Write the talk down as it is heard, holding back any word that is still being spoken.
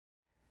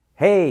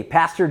Hey,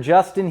 Pastor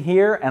Justin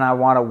here, and I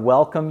want to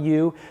welcome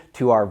you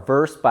to our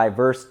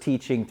verse-by-verse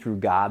teaching through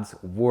God's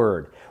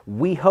Word.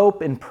 We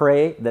hope and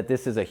pray that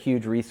this is a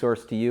huge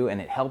resource to you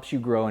and it helps you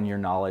grow in your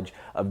knowledge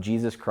of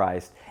Jesus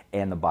Christ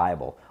and the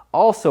Bible.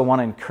 Also want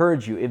to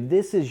encourage you, if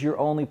this is your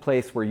only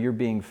place where you're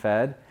being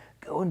fed,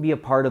 go and be a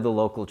part of the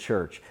local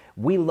church.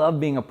 We love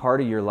being a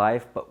part of your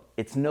life, but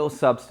it's no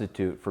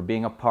substitute for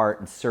being a part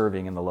and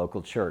serving in the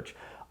local church.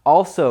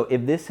 Also,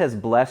 if this has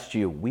blessed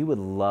you, we would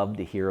love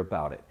to hear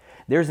about it.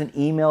 There's an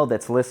email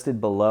that's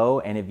listed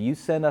below, and if you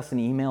send us an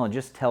email and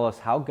just tell us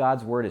how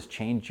God's Word has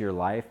changed your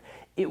life,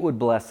 it would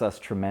bless us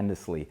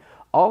tremendously.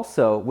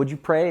 Also, would you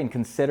pray and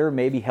consider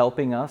maybe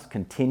helping us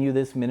continue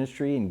this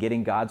ministry and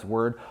getting God's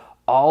Word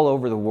all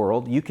over the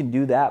world? You can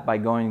do that by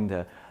going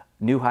to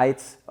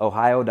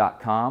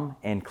newheightsohio.com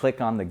and click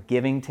on the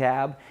Giving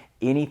tab.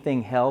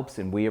 Anything helps,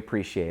 and we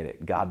appreciate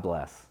it. God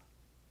bless.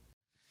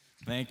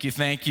 Thank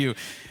you.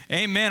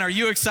 Amen. Are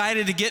you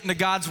excited to get into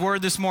God's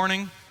Word this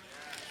morning?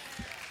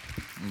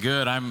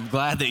 Good. I'm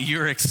glad that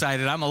you're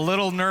excited. I'm a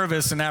little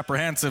nervous and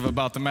apprehensive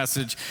about the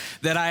message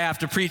that I have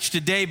to preach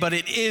today, but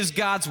it is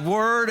God's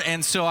Word,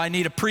 and so I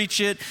need to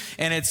preach it,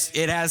 and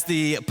it has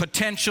the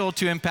potential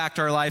to impact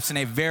our lives in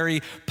a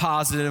very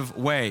positive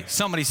way.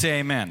 Somebody say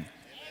amen. Amen.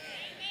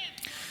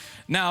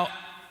 Now,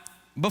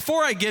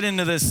 before I get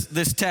into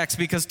this text,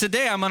 because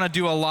today I'm going to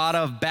do a lot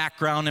of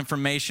background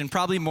information,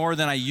 probably more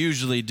than I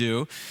usually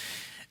do.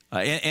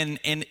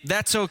 And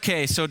that's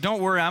okay. So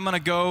don't worry. I'm going to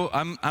go.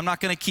 I'm not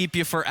going to keep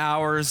you for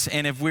hours.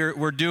 And if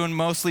we're doing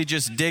mostly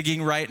just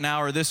digging right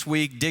now or this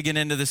week, digging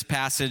into this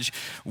passage,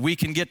 we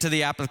can get to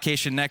the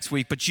application next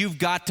week. But you've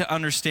got to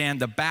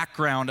understand the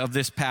background of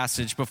this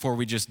passage before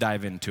we just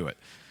dive into it.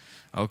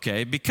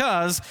 Okay?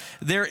 Because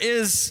there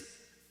is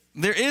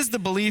the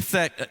belief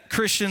that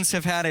Christians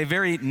have had a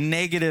very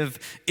negative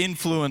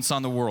influence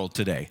on the world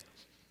today.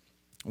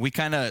 We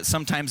kind of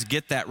sometimes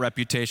get that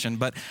reputation,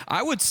 but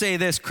I would say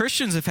this: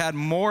 Christians have had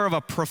more of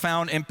a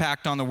profound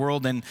impact on the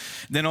world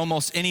than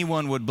almost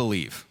anyone would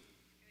believe.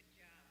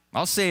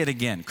 I'll say it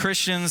again.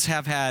 Christians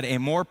have had a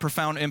more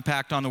profound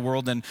impact on the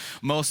world than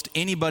most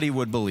anybody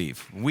would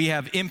believe. We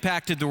have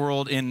impacted the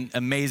world in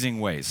amazing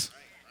ways.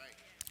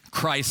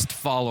 Christ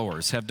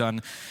followers have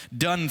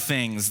done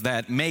things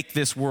that make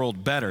this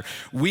world better.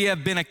 We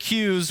have been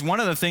accused, one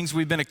of the things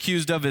we've been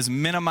accused of is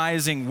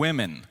minimizing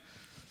women.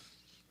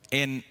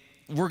 And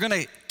we're going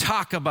to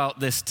talk about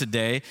this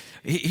today.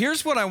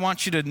 Here's what I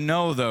want you to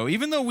know, though.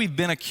 Even though we've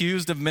been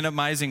accused of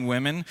minimizing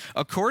women,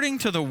 according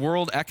to the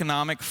World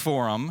Economic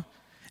Forum,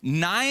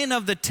 9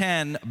 of the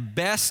 10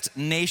 best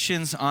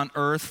nations on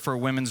earth for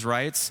women's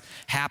rights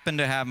happen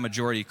to have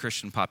majority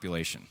Christian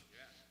population.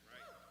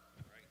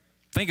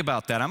 Think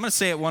about that. I'm going to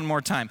say it one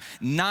more time.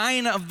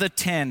 9 of the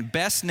 10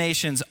 best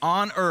nations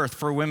on earth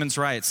for women's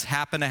rights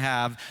happen to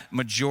have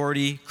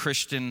majority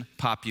Christian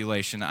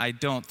population. I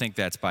don't think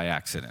that's by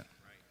accident.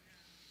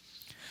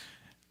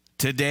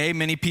 Today,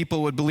 many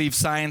people would believe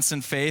science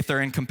and faith are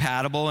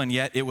incompatible, and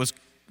yet it was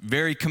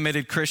very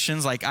committed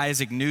Christians like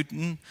Isaac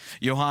Newton,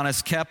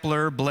 Johannes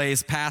Kepler,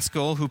 Blaise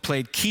Pascal, who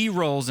played key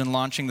roles in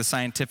launching the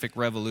scientific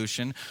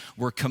revolution,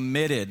 were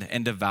committed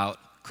and devout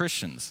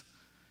Christians.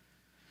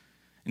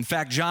 In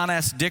fact, John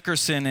S.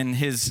 Dickerson, in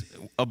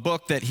a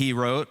book that he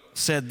wrote,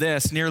 said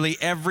this: nearly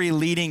every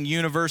leading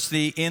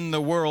university in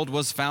the world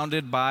was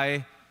founded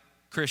by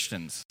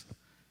Christians.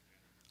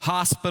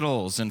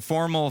 Hospitals and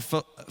formal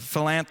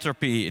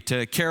philanthropy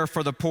to care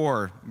for the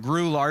poor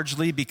grew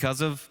largely because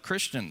of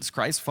Christians,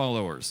 Christ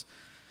followers.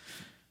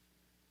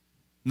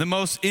 The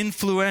most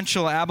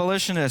influential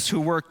abolitionists who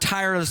worked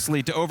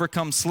tirelessly to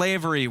overcome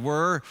slavery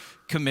were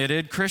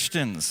committed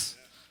Christians.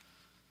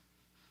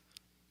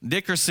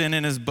 Dickerson,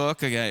 in his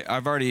book,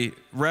 I've already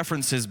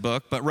referenced his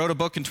book, but wrote a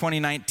book in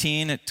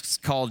 2019. It's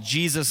called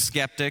Jesus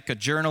Skeptic. A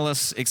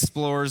journalist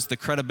explores the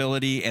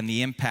credibility and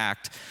the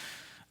impact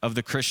of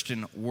the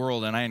Christian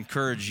world. And I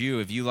encourage you,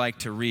 if you like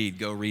to read,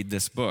 go read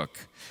this book.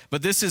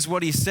 But this is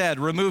what he said: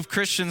 remove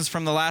Christians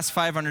from the last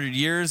 500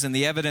 years, and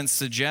the evidence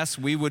suggests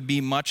we would be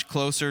much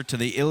closer to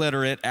the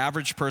illiterate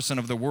average person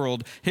of the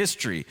world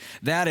history.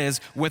 That is,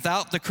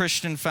 without the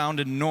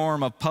Christian-founded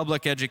norm of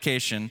public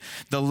education,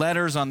 the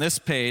letters on this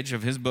page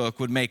of his book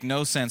would make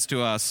no sense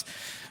to us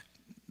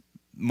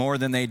more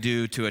than they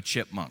do to a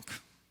chipmunk.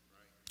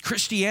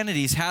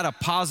 Christianity's had a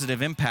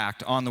positive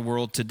impact on the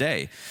world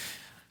today.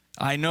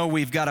 I know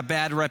we've got a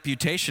bad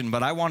reputation,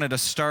 but I wanted to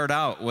start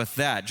out with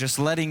that, just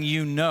letting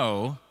you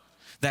know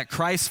that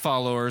Christ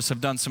followers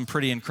have done some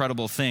pretty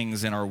incredible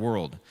things in our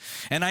world.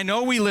 And I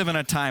know we live in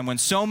a time when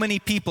so many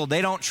people,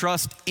 they don't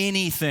trust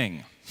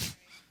anything.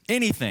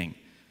 Anything.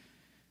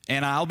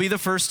 And I'll be the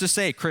first to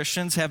say,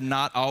 Christians have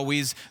not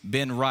always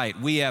been right.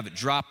 We have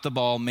dropped the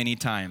ball many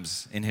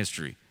times in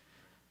history.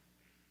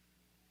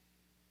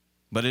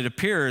 But it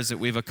appears that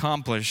we've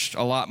accomplished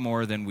a lot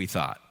more than we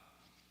thought.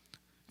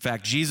 In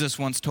fact, Jesus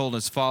once told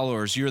his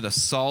followers, "You're the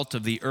salt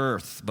of the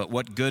earth, but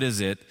what good is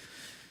it?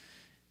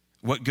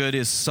 What good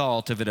is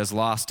salt if it has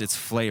lost its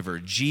flavor?"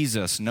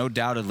 Jesus no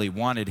doubtedly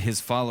wanted his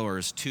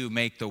followers to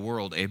make the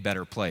world a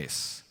better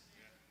place.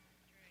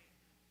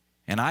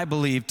 And I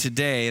believe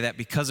today that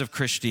because of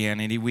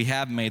Christianity, we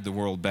have made the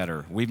world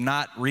better. We've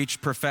not reached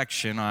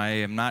perfection.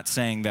 I am not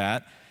saying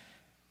that.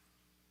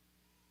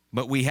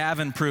 But we have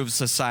improved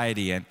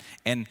society.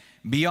 And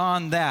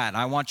beyond that,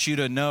 I want you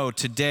to know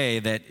today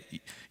that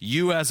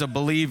you as a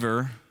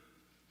believer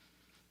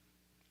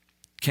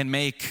can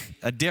make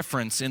a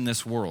difference in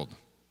this world.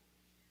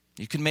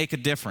 You can make a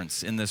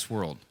difference in this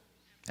world.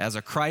 As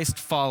a Christ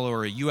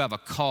follower, you have a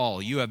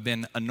call. You have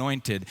been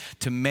anointed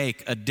to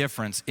make a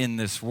difference in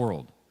this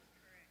world.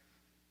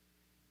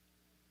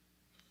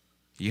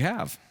 You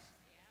have.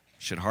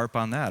 Should harp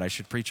on that. I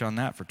should preach on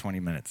that for 20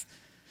 minutes.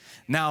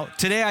 Now,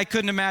 today I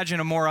couldn't imagine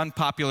a more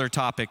unpopular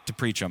topic to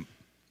preach on.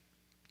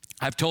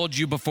 I've told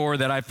you before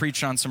that I've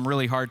preached on some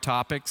really hard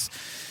topics,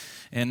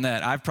 and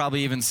that I've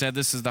probably even said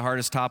this is the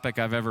hardest topic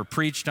I've ever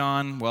preached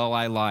on. Well,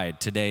 I lied.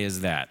 Today is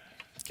that,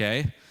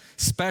 okay?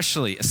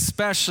 Especially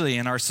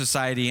in our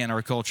society and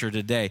our culture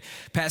today.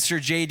 Pastor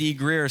J.D.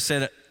 Greear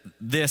said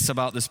this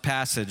about this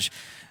passage,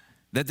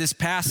 that this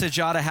passage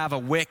ought to have a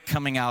wick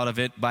coming out of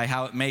it by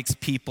how it makes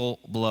people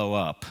blow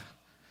up.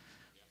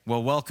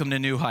 Well, welcome to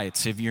New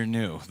Heights if you're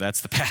new.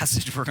 That's the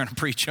passage we're going to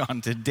preach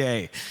on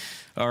today,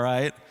 all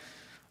right?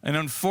 And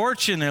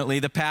unfortunately,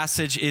 the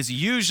passage is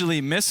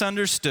usually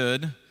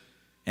misunderstood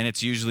and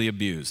it's usually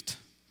abused.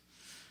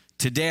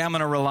 Today, I'm going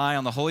to rely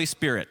on the Holy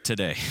Spirit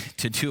today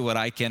to do what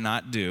I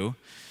cannot do.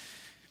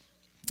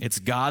 It's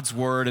God's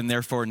word and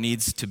therefore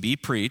needs to be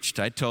preached.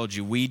 I told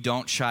you, we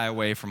don't shy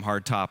away from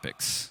hard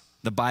topics.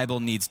 The Bible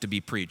needs to be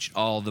preached,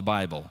 all the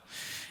Bible.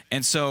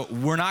 And so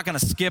we're not going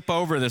to skip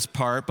over this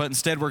part, but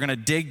instead we're going to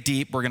dig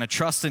deep. We're going to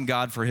trust in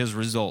God for his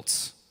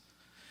results.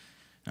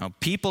 Now,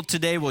 people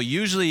today will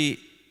usually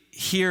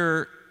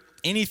hear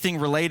anything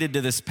related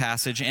to this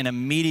passage and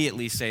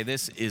immediately say,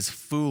 this is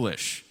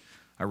foolish.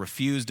 I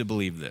refuse to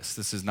believe this.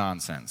 This is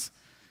nonsense.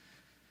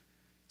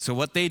 So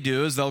what they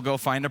do is they'll go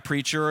find a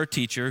preacher or a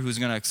teacher who's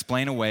going to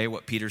explain away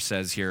what Peter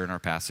says here in our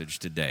passage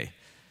today.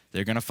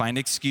 They're going to find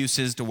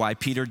excuses to why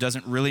Peter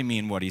doesn't really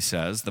mean what he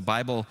says. The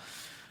Bible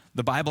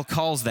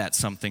calls that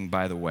something,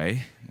 by the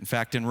way. In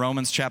fact, in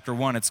Romans chapter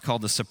 1, it's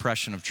called the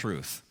suppression of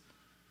truth.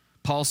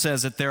 Paul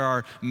says that there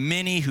are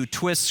many who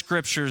twist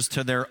scriptures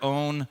to their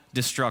own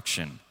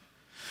destruction.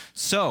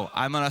 So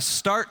I'm going to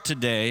start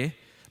today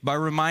by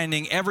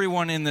reminding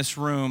everyone in this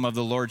room of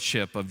the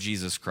lordship of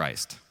Jesus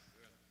Christ.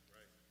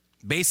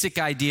 Basic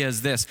idea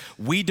is this: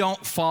 we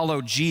don't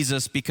follow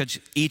Jesus because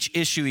each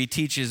issue he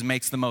teaches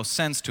makes the most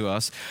sense to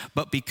us,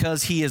 but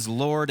because he is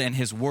Lord and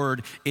his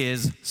word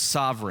is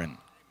sovereign.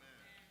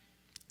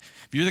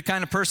 If you're the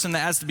kind of person that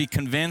has to be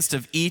convinced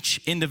of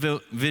each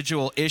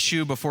individual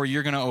issue before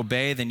you're going to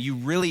obey, then you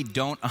really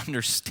don't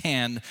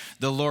understand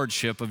the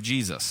lordship of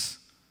Jesus.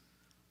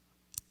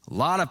 A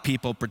lot of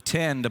people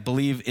pretend to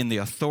believe in the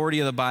authority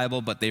of the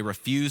Bible, but they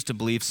refuse to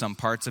believe some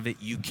parts of it.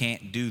 You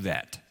can't do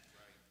that.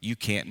 You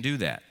can't do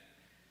that.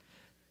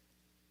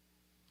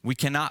 We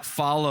cannot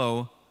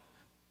follow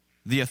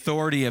the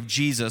authority of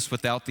Jesus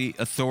without the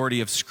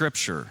authority of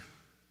Scripture,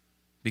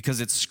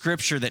 because it's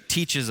Scripture that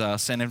teaches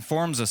us and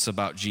informs us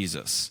about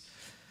Jesus.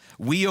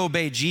 We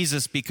obey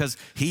Jesus because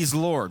he's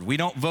Lord. We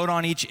don't vote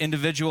on each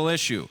individual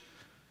issue.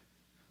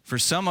 For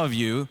some of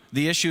you,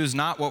 the issue is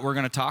not what we're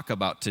going to talk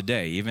about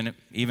today, even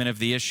if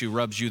the issue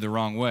rubs you the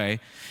wrong way.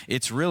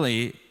 It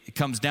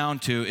comes down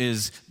to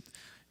is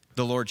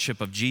the lordship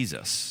of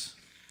Jesus.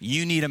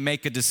 You need to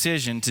make a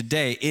decision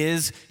today.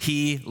 Is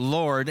he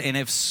Lord? And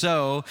if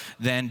so,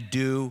 then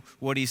do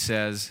what he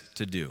says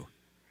to do.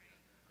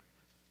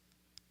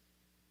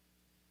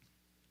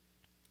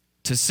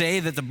 To say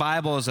that the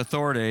Bible is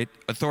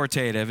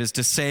authoritative is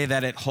to say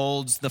that it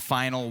holds the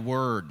final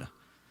word.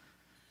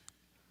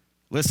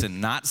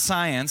 Listen, not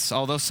science,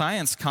 although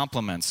science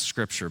complements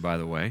Scripture, by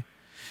the way.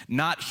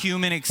 Not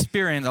human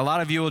experience. A lot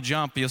of you will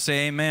jump, you'll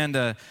say amen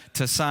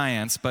to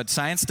science, but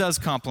science does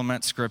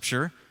complement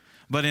Scripture.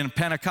 But in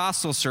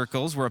Pentecostal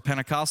circles, we're a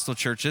Pentecostal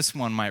church, this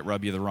one might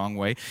rub you the wrong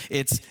way.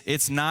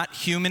 It's not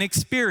human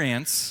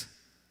experience,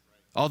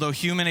 although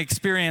human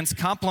experience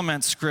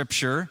complements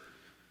Scripture.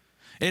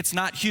 It's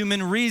not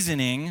human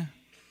reasoning.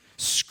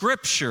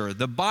 Scripture,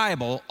 the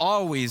Bible,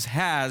 always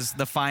has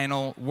the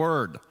final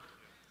word.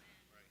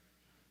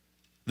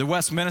 The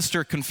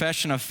Westminster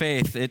Confession of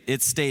Faith,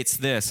 it states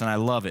this, and I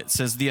love it. It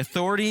says, the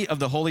authority of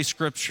the Holy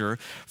Scripture,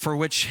 for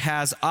which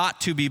has ought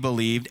to be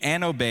believed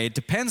and obeyed,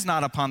 depends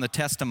not upon the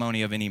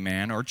testimony of any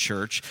man or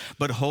church,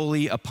 but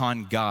wholly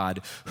upon God,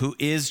 who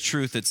is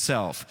truth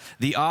itself,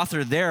 the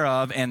author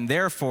thereof, and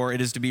therefore it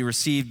is to be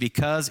received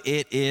because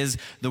it is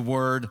the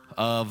word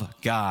of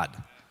God.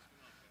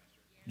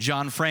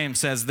 John Frame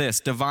says this: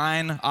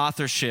 divine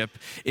authorship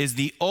is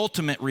the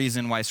ultimate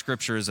reason why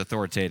Scripture is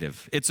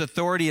authoritative. Its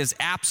authority is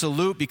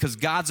absolute because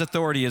God's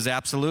authority is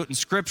absolute, and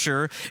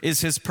Scripture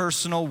is his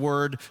personal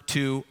word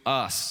to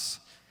us.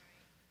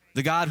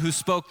 The God who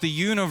spoke the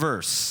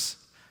universe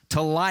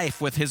to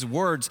life with his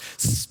words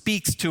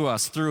speaks to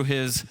us through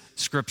his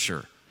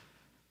Scripture.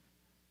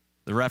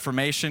 The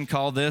Reformation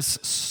called this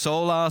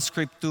sola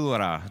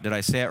scriptura. Did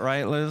I say it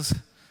right, Liz?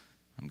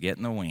 I'm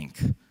getting the wink.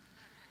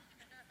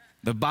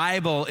 The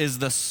Bible is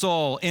the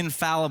sole,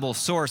 infallible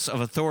source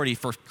of authority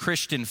for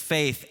Christian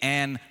faith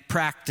and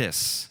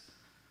practice.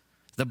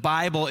 The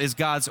Bible is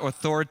God's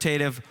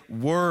authoritative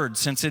word.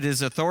 Since it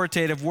is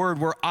authoritative word,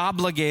 we're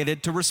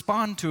obligated to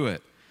respond to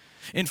it.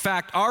 In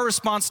fact, our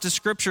response to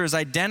Scripture is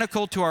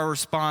identical to our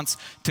response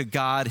to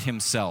God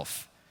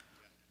himself.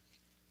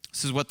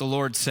 This is what the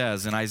Lord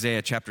says in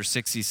Isaiah chapter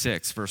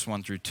 66, verse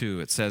 1 through 2.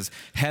 It says,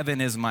 "Heaven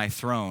is my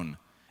throne,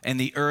 and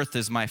the earth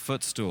is my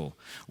footstool.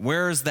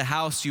 Where is the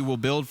house you will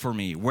build for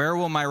me? Where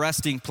will my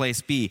resting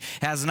place be?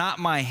 Has not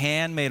my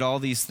hand made all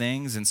these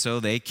things, and so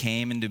they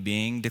came into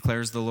being,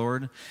 declares the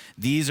Lord?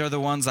 These are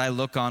the ones I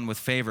look on with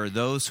favor,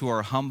 those who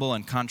are humble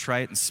and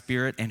contrite in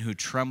spirit and who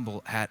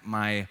tremble at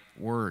my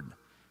word."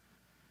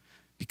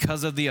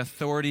 Because of the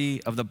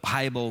authority of the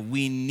Bible,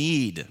 we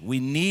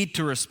need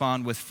to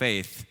respond with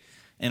faith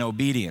and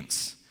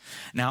obedience.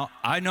 Now,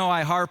 I know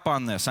I harp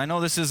on this. I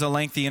know this is a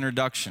lengthy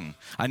introduction.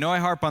 I know I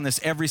harp on this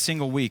every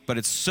single week, but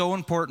it's so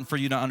important for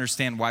you to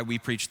understand why we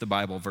preach the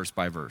Bible verse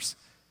by verse.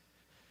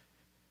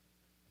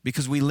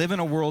 Because we live in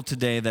a world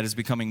today that is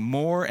becoming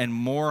more and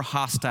more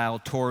hostile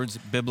towards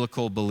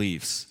biblical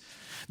beliefs.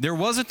 There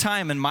was a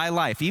time in my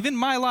life, even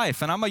my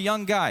life, and I'm a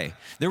young guy,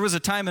 there was a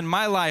time in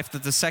my life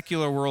that the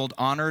secular world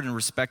honored and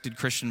respected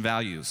Christian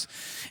values.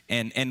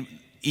 And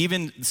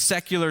even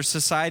secular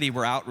society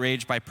were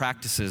outraged by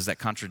practices that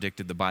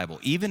contradicted the Bible,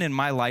 even in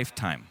my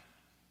lifetime,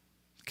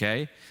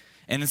 okay?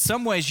 And in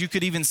some ways, you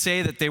could even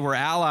say that they were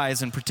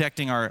allies in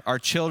protecting our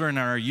children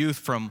and our youth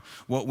from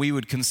what we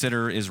would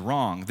consider is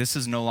wrong. This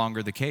is no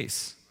longer the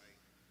case.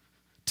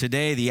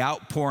 Today, the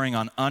outpouring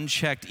on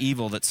unchecked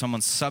evil that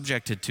someone's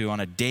subjected to on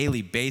a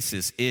daily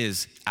basis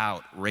is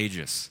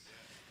outrageous.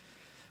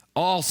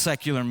 All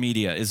secular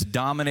media is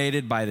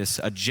dominated by this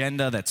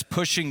agenda that's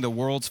pushing the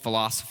world's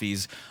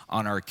philosophies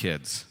on our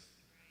kids.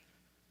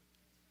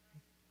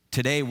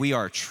 Today, we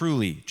are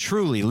truly,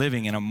 truly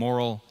living in a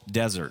moral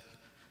desert.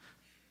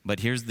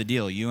 But here's the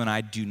deal. You and I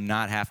do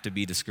not have to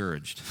be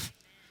discouraged.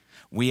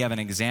 We have an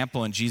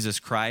example in Jesus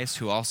Christ,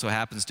 who also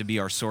happens to be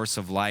our source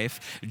of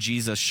life.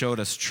 Jesus showed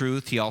us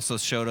truth. He also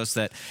showed us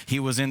that he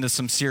was into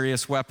some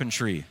serious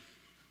weaponry.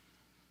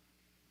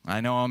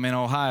 I know I'm in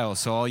Ohio,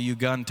 so all you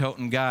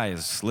gun-toting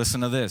guys,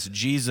 listen to this.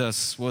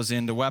 Jesus was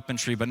into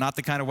weaponry, but not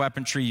the kind of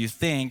weaponry you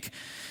think,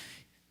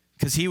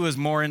 because he was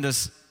more into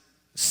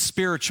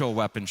spiritual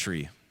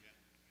weaponry.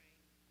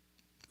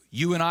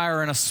 You and I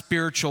are in a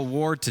spiritual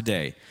war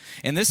today.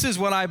 And this is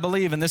what I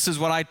believe, and this is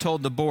what I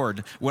told the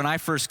board when I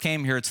first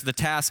came here. It's the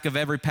task of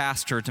every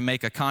pastor to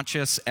make a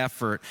conscious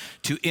effort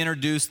to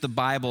introduce the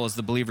Bible as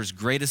the believer's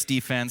greatest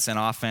defense and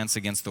offense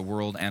against the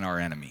world and our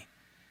enemy.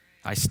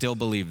 I still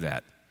believe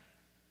that.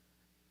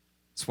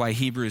 That's why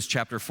Hebrews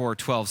chapter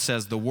 4:12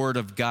 says the word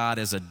of God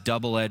is a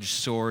double-edged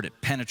sword.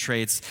 It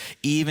penetrates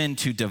even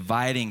to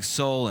dividing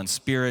soul and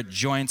spirit,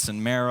 joints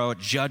and marrow. It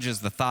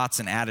judges the thoughts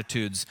and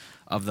attitudes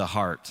of the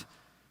heart.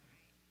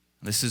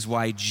 This is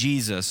why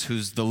Jesus,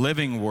 who's the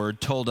living word,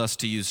 told us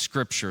to use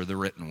Scripture, the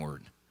written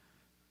word.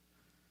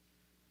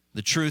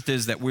 The truth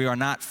is that we are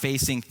not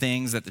facing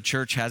things that the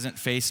church hasn't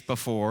faced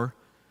before.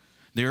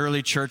 The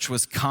early church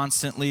was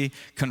constantly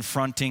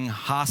confronting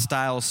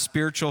hostile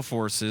spiritual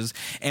forces,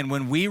 and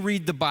when we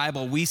read the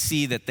Bible, we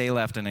see that they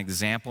left an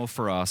example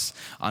for us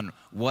on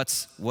what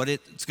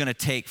it's going to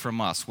take from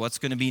us, what's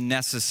going to be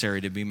necessary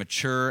to be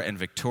mature and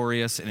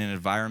victorious in an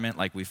environment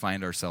like we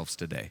find ourselves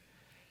today.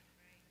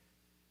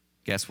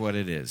 Guess what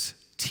it is?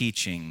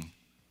 Teaching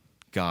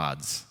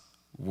God's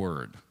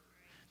word.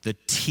 The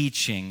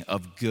teaching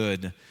of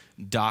good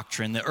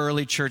doctrine. The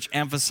early church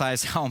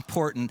emphasized how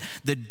important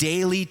the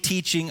daily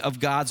teaching of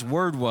God's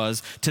word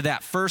was to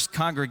that first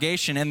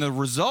congregation, and the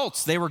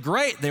results, they were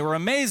great. They were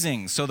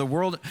amazing. So the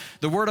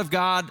word of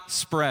God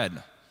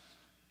spread.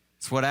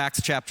 That's what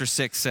Acts chapter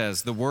 6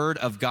 says. The word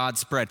of God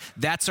spread.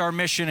 That's our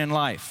mission in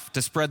life,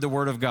 to spread the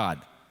word of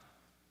God.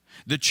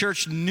 The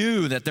church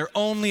knew that their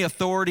only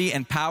authority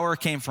and power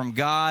came from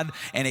God,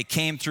 and it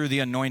came through the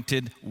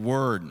anointed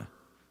word.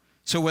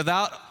 So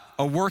without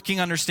a working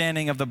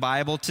understanding of the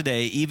Bible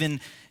today,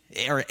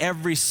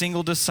 every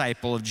single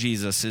disciple of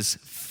Jesus is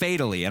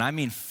fatally, and I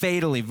mean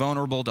fatally,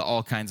 vulnerable to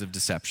all kinds of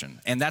deception.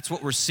 And that's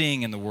what we're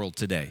seeing in the world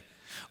today.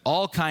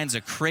 All kinds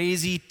of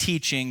crazy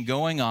teaching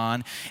going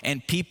on,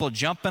 and people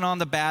jumping on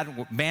the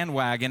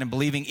bandwagon and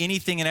believing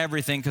anything and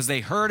everything because they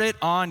heard it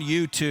on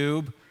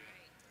YouTube,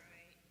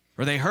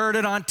 or they heard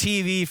it on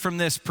TV from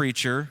this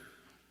preacher.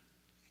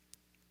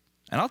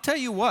 And I'll tell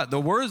you what, the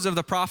words of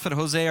the prophet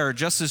Hosea are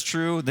just as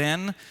true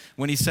then,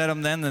 when he said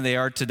them then, than they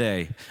are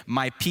today.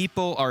 My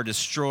people are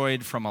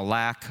destroyed from a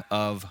lack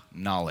of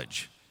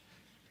knowledge.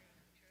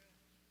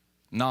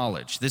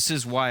 Knowledge. This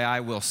is why I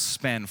will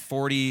spend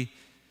 50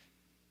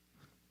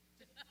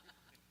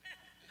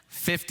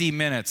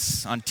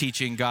 minutes on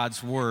teaching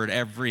God's word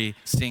every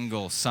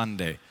single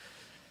Sunday.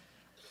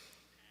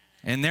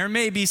 And there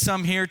may be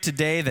some here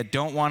today that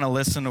don't want to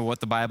listen to what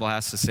the Bible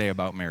has to say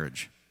about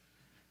marriage.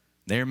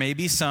 There may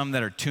be some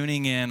that are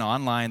tuning in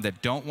online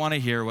that don't want to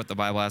hear what the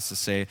Bible has to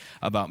say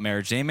about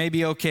marriage. They may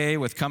be okay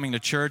with coming to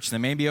church. They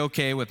may be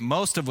okay with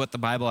most of what the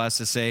Bible has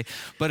to say.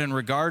 But in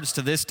regards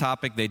to this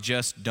topic, they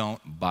just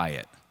don't buy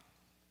it.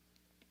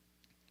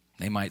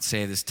 They might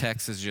say this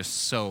text is just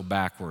so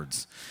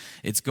backwards.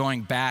 It's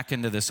going back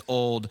into this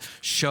old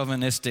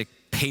chauvinistic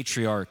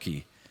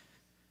patriarchy.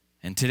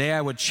 And today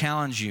I would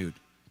challenge you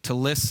to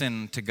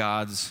listen to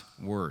God's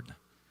word.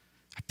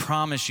 I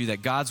promise you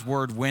that God's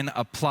word, when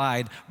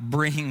applied,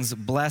 brings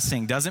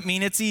blessing. Doesn't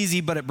mean it's easy,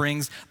 but it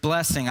brings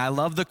blessing. I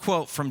love the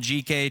quote from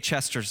G.K.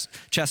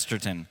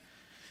 Chesterton.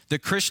 The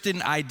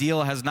Christian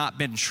ideal has not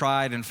been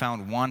tried and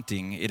found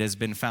wanting. It has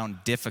been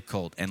found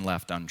difficult and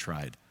left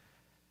untried.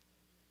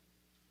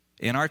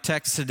 In our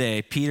text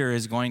today, Peter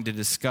is going to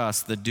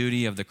discuss the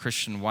duty of the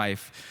Christian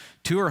wife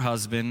to her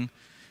husband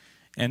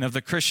and of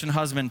the Christian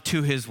husband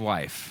to his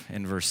wife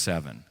in verse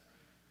 7.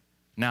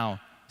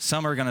 Now,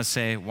 some are going to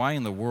say, why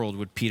in the world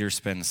would Peter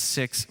spend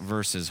 6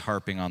 verses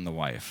harping on the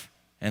wife?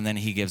 And then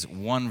he gives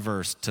 1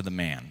 verse to the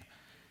man.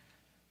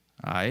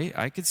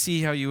 I could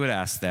see how you would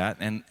ask that,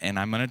 and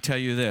I'm going to tell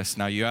you this.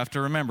 Now, you have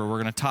to remember,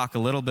 we're going to talk a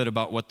little bit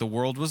about what the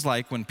world was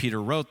like when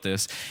Peter wrote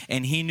this,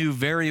 and he knew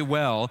very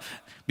well,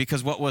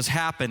 because what was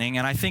happening,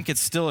 and I think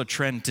it's still a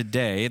trend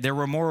today, there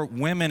were more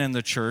women in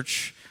the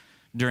church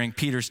during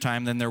Peter's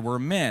time than there were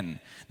men.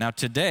 Now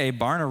today,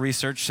 Barna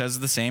Research says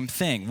the same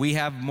thing. We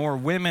have more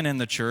women in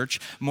the church,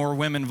 more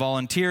women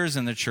volunteers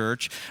in the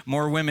church,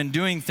 more women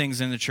doing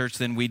things in the church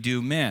than we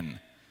do men.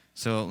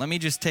 So let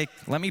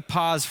me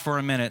pause for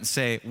a minute and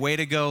say, way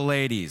to go,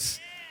 ladies.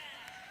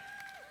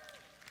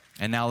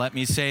 And now let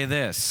me say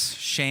this,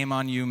 shame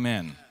on you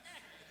men.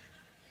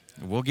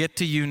 We'll get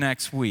to you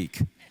next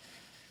week.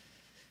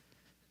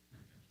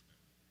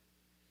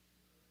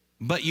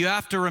 But you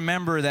have to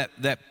remember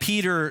that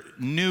Peter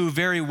knew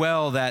very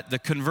well that the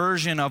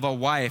conversion of a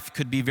wife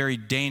could be very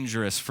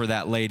dangerous for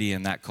that lady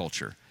in that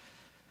culture.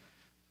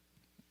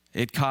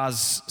 It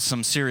caused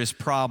some serious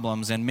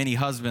problems, and many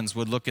husbands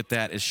would look at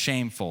that as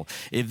shameful.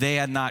 If they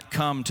had not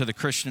come to the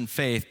Christian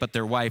faith, but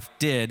their wife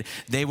did,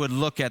 they would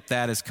look at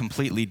that as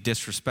completely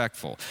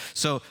disrespectful.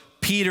 So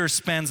Peter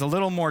spends a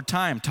little more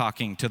time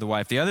talking to the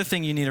wife. The other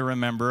thing you need to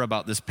remember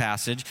about this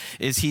passage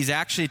is he's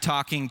actually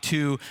talking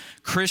to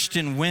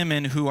Christian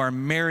women who are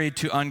married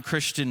to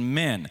unchristian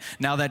men.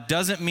 Now, that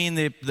doesn't mean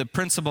the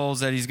principles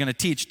that he's going to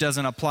teach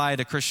doesn't apply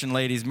to Christian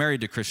ladies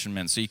married to Christian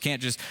men. So you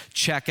can't just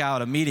check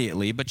out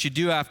immediately, but you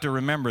do have to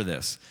remember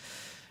this.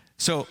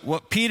 So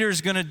what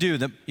Peter's going to do,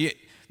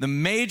 the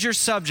major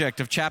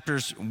subject of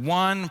chapters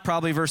 1,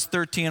 probably verse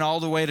 13, all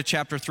the way to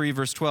chapter 3,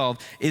 verse 12,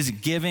 is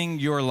giving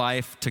your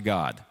life to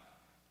God.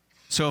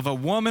 So if a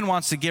woman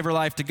wants to give her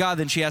life to God,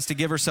 then she has to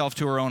give herself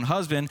to her own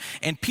husband.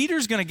 And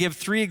Peter's going to give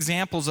 3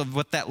 examples of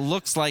what that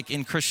looks like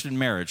in Christian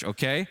marriage,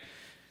 okay?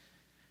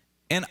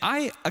 And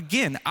I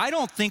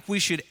don't think we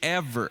should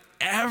ever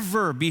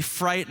be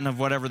frightened of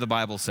whatever the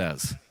Bible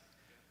says.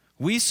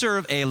 We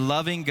serve a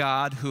loving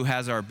God who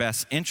has our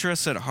best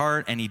interests at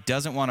heart, and he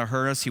doesn't want to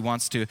hurt us. He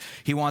wants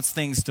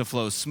things to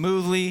flow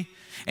smoothly,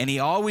 and he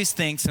always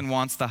thinks and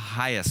wants the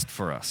highest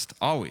for us,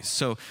 always.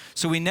 So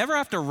we never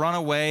have to run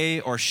away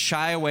or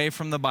shy away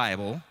from the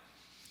Bible,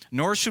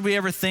 nor should we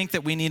ever think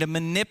that we need to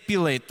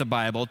manipulate the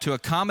Bible to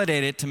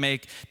accommodate it, to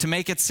make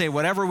it say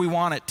whatever we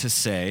want it to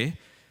say.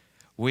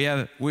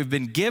 We've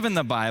been given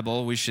the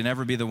Bible. We should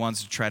never be the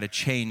ones to try to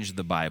change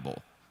the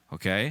Bible,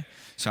 okay?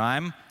 So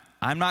I'm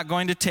not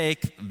going to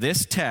take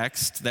this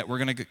text that we're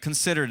going to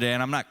consider today,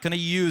 and I'm not going to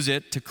use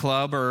it to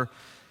club or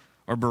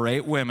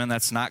berate women.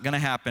 That's not going to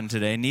happen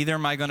today. Neither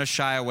am I going to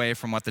shy away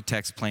from what the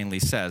text plainly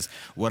says.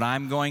 What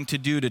I'm going to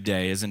do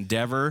today is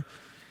endeavor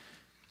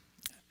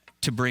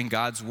to bring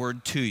God's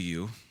word to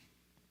you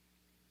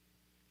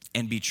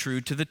and be true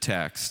to the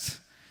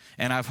text.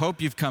 And I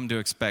hope you've come to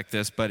expect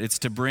this, but it's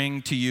to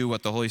bring to you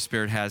what the Holy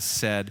Spirit has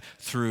said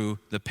through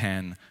the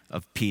pen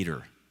of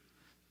Peter.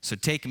 So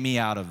take me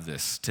out of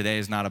this. Today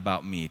is not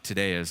about me.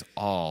 Today is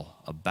all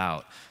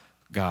about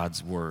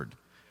God's word.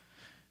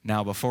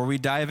 Now, before we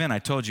dive in, I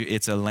told you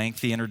it's a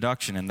lengthy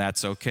introduction, and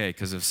that's okay,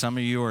 because if some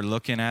of you are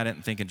looking at it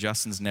and thinking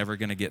Justin's never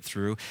going to get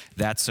through,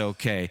 that's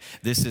okay.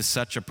 This is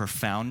such a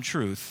profound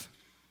truth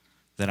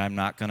that I'm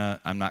not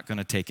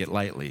gonna take it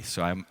lightly.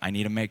 So I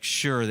need to make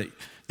sure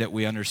that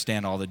we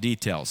understand all the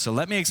details. So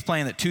let me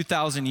explain that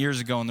 2,000 years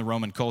ago in the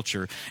Roman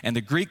culture and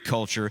the Greek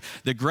culture,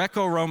 the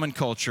Greco-Roman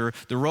culture,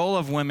 the role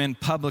of women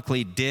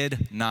publicly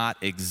did not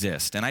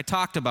exist. And I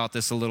talked about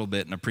this a little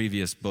bit in a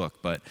previous book,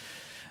 but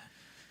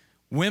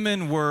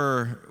women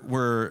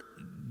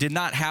did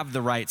not have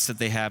the rights that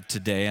they have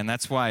today, and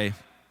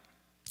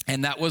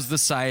that was the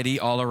society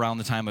all around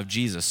the time of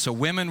Jesus. So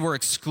women were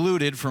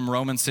excluded from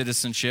Roman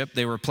citizenship.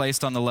 They were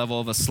placed on the level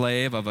of a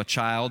slave, of a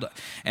child,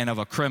 and of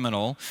a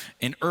criminal.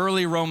 In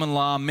early Roman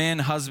law,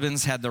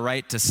 husbands had the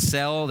right to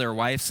sell their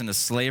wives into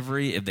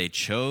slavery if they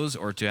chose,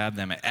 or to have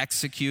them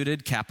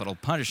executed, capital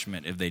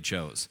punishment if they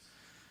chose.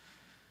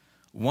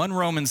 One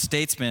Roman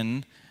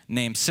statesman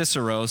named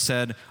Cicero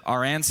said,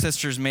 "Our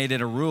ancestors made it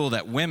a rule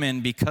that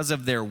women, because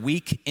of their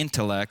weak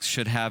intellects,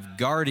 should have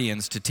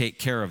guardians to take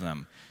care of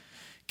them."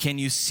 Can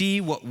you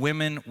see what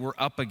women were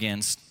up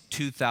against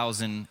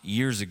 2,000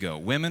 years ago?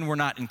 Women were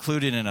not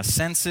included in a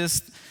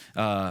census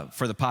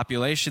for the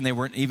population. They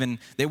weren't even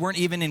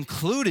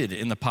included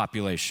in the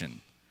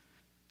population.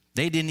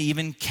 They didn't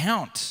even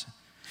count.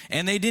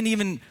 And they didn't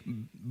even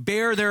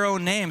bear their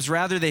own names.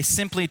 Rather, they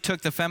simply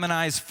took the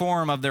feminized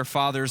form of their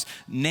father's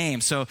name.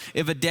 So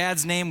if a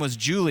dad's name was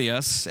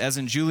Julius, as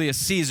in Julius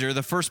Caesar,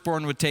 the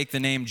firstborn would take the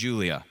name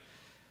Julia,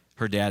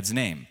 her dad's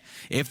name.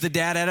 If the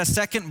dad had a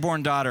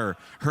second-born daughter,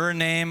 her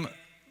name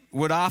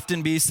would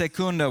often be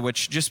Secunda,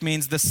 which just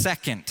means the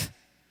second.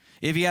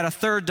 If he had a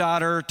third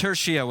daughter,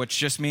 Tertia, which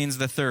just means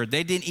the third.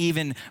 They didn't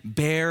even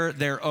bear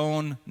their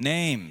own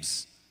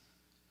names.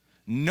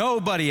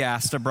 Nobody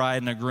asked a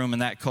bride and a groom in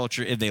that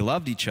culture if they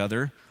loved each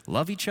other.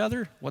 Love each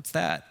other? What's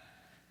that?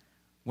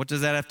 What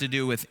does that have to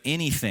do with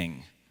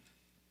anything?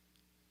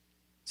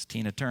 It's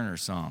Tina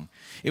Turner's song.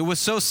 It was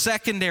so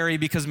secondary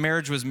because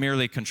marriage was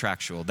merely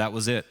contractual. That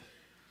was it.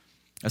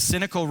 A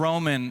cynical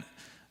Roman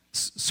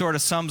sort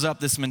of sums up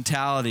this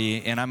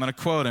mentality, and I'm going to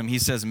quote him. He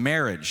says,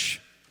 Marriage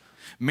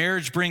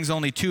brings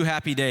only two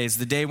happy days,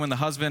 the day when the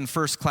husband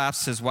first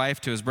clasps his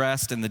wife to his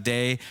breast and the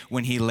day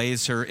when he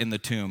lays her in the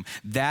tomb.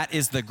 That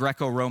is the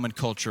Greco-Roman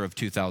culture of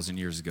 2,000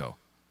 years ago.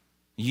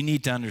 You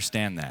need to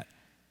understand that.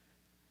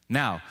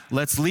 Now,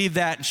 let's leave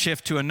that and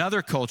shift to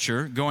another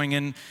culture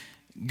going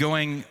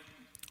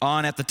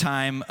on at the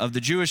time of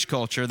the Jewish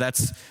culture.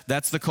 That's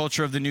the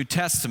culture of the New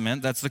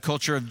Testament. That's the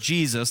culture of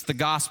Jesus, the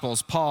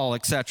Gospels, Paul,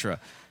 etc.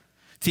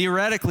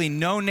 Theoretically,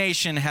 no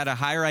nation had a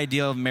higher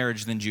ideal of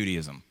marriage than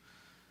Judaism.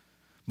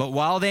 But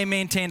while they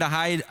maintained a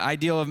high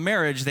ideal of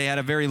marriage, they had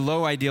a very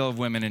low ideal of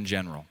women in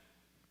general.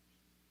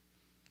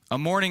 A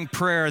morning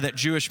prayer that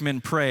Jewish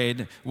men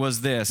prayed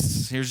was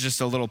this. Here's just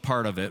a little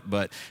part of it.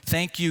 But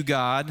thank you,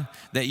 God,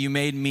 that you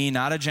made me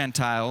not a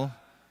Gentile,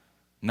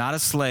 not a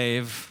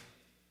slave,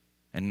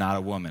 and not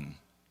a woman.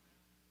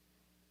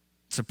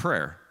 It's a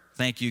prayer.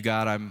 Thank you,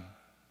 God,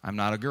 I'm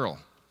not a girl.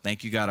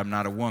 Thank you, God, I'm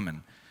not a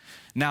woman.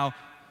 Now,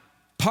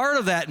 part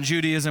of that in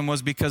Judaism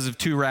was because of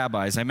two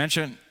rabbis. I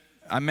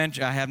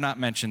have not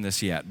mentioned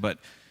this yet, but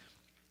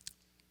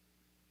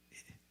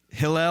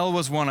Hillel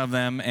was one of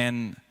them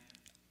and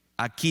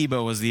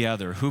Akiba was the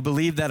other, who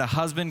believed that a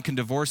husband can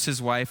divorce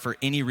his wife for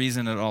any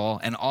reason at all,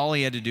 and all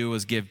he had to do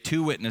was give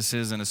two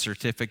witnesses and a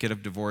certificate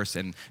of divorce,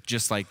 and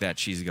just like that,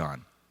 she's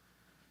gone.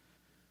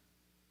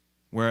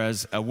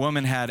 Whereas a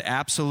woman had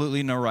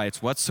absolutely no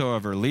rights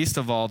whatsoever, least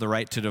of all the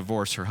right to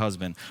divorce her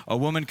husband. A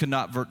woman could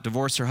not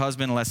divorce her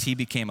husband unless he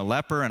became a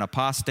leper, an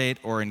apostate,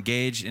 or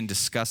engaged in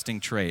disgusting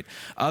trait.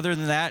 Other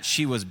than that,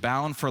 she was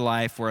bound for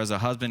life, whereas a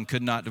husband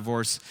could not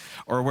divorce,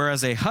 or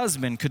whereas a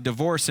husband could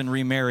divorce and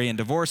remarry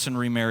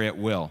at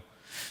will.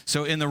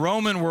 So in the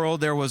Roman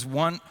world, there was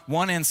one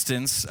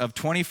instance of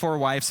 24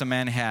 wives a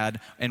man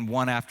had, and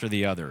one after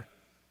the other.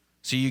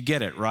 So you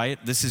get it, right?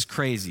 This is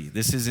crazy.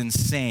 This is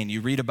insane.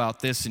 You read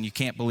about this and you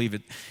can't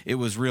believe it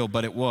was real,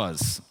 but it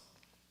was.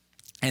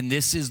 And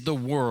this is the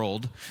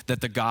world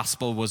that the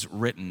gospel was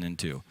written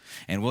into.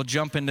 And we'll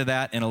jump into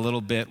that in a little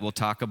bit. We'll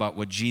talk about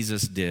what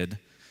Jesus did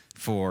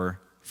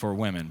for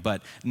women.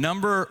 But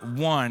number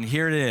one,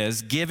 here it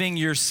is, giving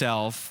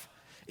yourself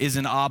is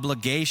an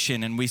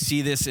obligation. And we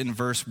see this in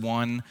verse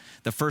 1,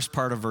 the first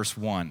part of verse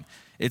 1.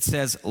 It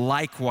says,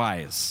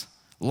 likewise,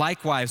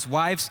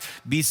 wives,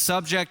 be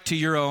subject to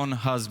your own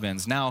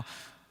husbands. Now,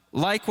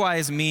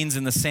 likewise means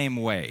in the same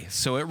way.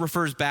 So it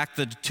refers back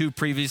to the two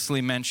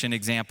previously mentioned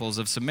examples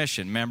of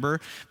submission.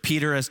 Remember,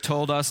 Peter has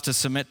told us to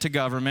submit to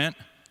government,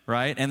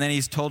 right? And then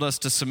he's told us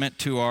to submit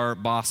to our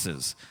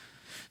bosses.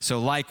 So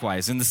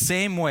likewise, in the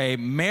same way,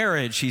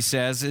 marriage, he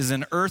says, is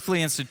an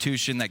earthly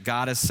institution that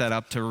God has set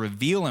up to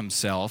reveal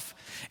himself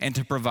and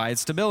to provide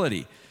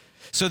stability.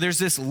 So there's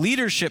this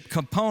leadership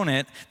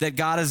component that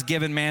God has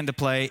given man to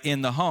play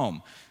in the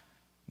home.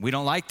 We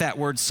don't like that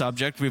word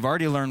subject. We've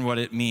already learned what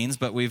it means,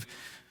 but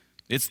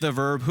it's the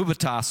verb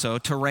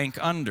hubatasso, to rank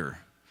under.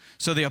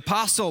 So the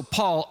Apostle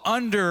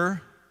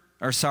Peter,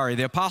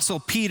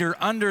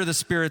 under the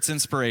Spirit's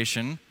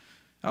inspiration.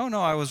 Oh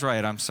no, I was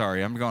right. I'm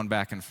sorry. I'm going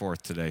back and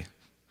forth today.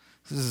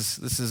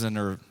 This is a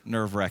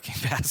nerve-wracking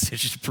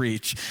passage to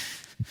preach.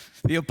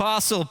 The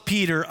Apostle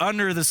Peter,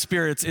 under the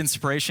Spirit's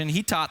inspiration,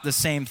 he taught the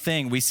same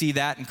thing. We see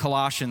that in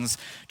Colossians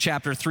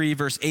chapter 3,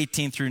 verse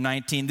 18 through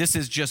 19. This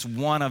is just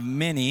one of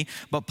many,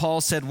 but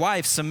Paul said,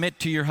 wives, submit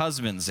to your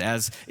husbands,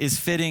 as is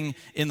fitting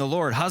in the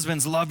Lord.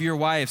 Husbands, love your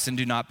wives and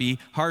do not be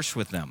harsh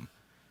with them.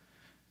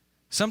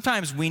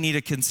 Sometimes we need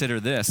to consider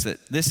that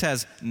this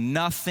has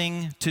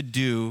nothing to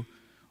do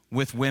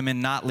with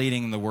women not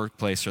leading in the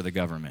workplace or the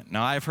government.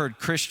 Now, I've heard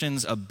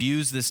Christians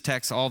abuse this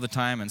text all the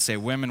time and say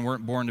women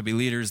weren't born to be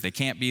leaders, they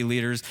can't be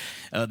leaders,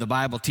 the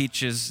Bible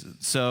teaches,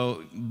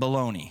 so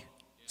baloney.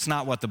 It's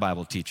not what the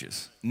Bible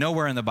teaches.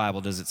 Nowhere in the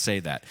Bible does it say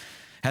that.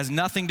 It has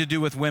nothing to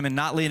do with women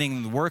not leading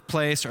in the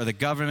workplace or the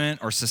government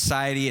or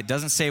society. It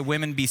doesn't say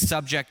women be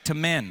subject to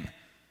men.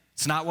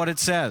 It's not what it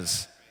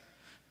says.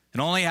 It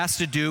only has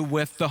to do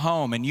with the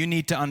home, and you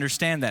need to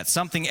understand that.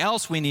 Something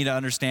else we need to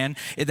understand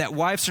is that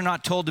wives are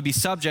not told to be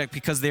subject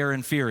because they are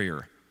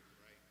inferior.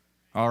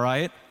 All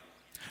right?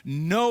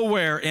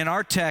 Nowhere in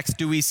our text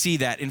do we see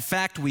that. In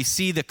fact, we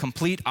see the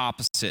complete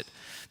opposite.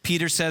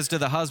 Peter says to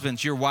the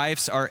husbands, your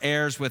wives are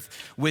heirs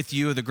with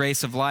you of the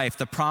grace of life.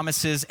 The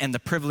promises and the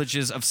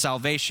privileges of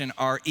salvation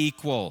are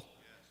equal.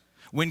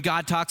 When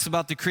God talks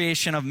about the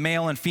creation of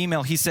male and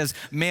female, he says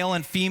male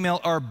and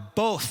female are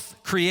both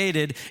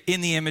created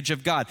in the image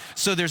of God.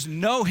 So there's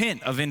no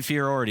hint of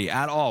inferiority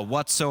at all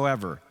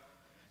whatsoever.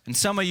 And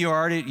some of you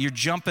you're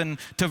jumping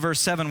to verse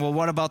 7. Well,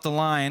 what about the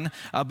line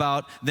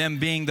about them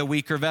being the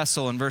weaker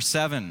vessel in verse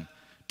 7?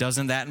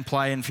 Doesn't that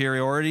imply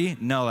inferiority?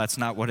 No, that's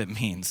not what it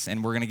means.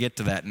 And we're going to get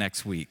to that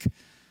next week.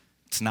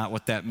 It's not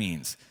what that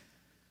means.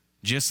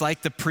 Just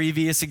like the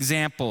previous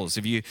examples,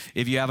 if you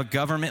have a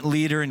government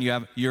leader and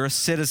you're a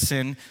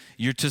citizen,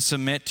 you're to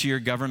submit to your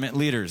government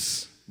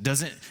leaders.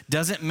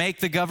 Doesn't make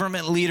the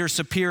government leader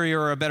superior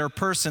or a better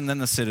person than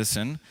the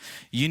citizen.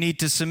 You need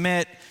to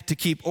submit to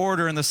keep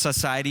order in the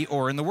society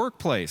or in the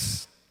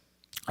workplace.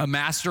 A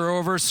master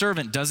over a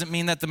servant doesn't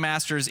mean that the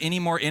master is any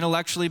more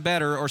intellectually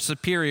better or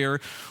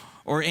superior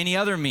or any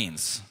other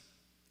means,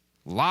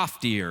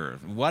 loftier,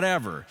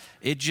 whatever.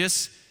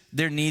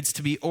 There needs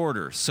to be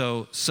order.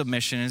 So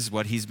submission is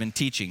what he's been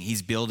teaching.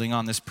 He's building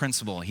on this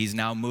principle. He's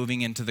now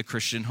moving into the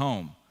Christian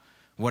home,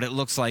 what it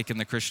looks like in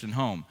the Christian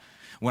home.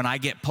 When I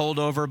get pulled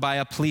over by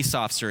a police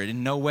officer, it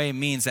in no way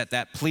means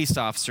that police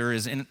officer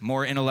is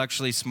more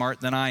intellectually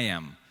smart than I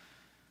am.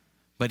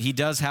 But he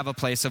does have a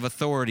place of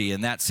authority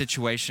in that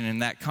situation, in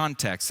that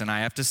context, and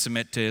I have to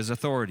submit to his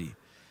authority.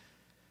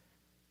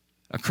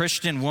 A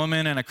Christian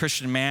woman and a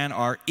Christian man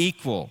are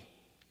equal.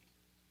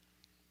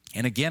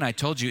 And again, I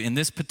told you in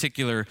this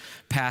particular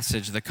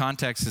passage, the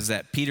context is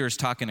that Peter is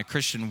talking to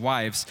Christian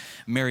wives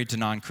married to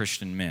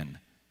non-Christian men.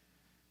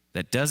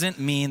 That doesn't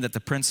mean that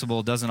the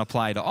principle doesn't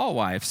apply to all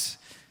wives,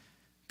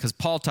 because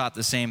Paul taught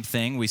the same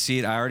thing. We see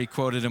it, I already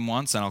quoted him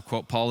once, and I'll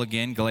quote Paul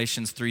again,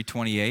 Galatians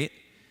 3:28.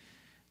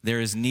 There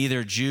is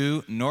neither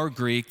Jew nor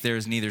Greek, there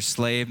is neither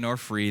slave nor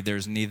free,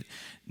 there's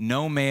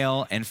no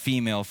male and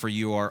female, for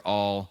you are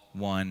all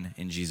one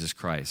in Jesus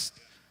Christ.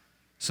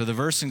 So the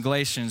verse in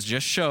Galatians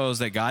just shows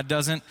that God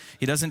doesn't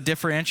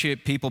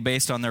differentiate people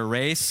based on their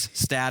race,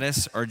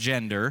 status, or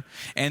gender.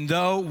 And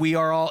though we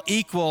are all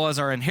equal as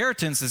our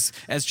inheritance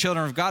as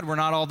children of God, we're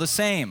not all the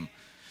same.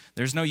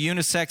 There's no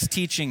unisex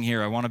teaching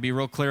here. I want to be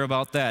real clear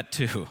about that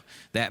too.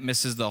 That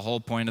misses the whole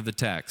point of the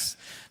text.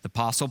 The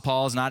Apostle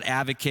Paul is not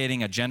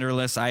advocating a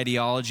genderless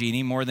ideology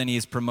any more than he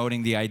is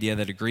promoting the idea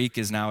that a Greek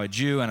is now a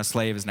Jew and a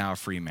slave is now a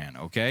free man,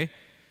 okay?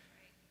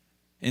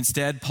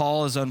 Instead,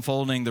 Paul is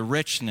unfolding the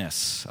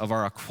richness of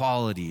our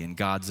equality in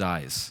God's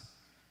eyes.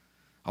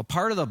 A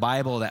part of the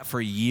Bible that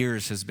for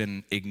years has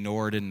been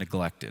ignored and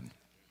neglected.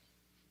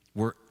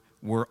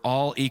 We're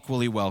all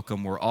equally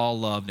welcome, we're all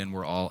loved, and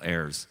we're all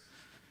heirs.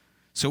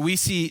 So we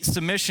see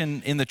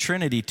submission in the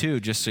Trinity too,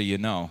 just so you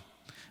know.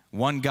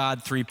 One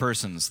God, three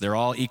persons. They're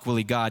all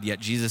equally God, yet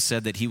Jesus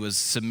said that he was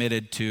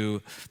submitted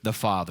to the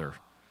Father.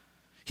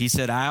 He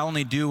said, I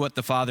only do what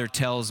the Father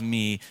tells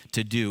me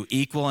to do.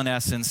 Equal in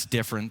essence,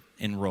 different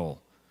in role.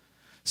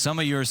 Some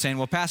of you are saying,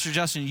 well, Pastor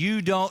Justin,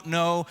 you don't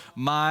know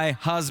my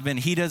husband.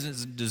 He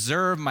doesn't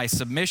deserve my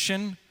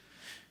submission.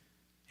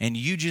 And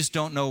you just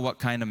don't know what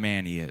kind of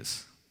man he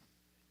is.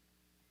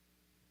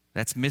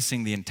 That's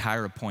missing the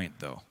entire point,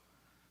 though.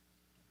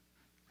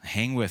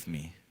 Hang with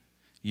me.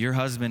 Your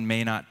husband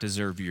may not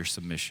deserve your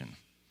submission.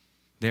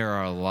 There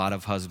are a lot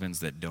of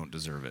husbands that don't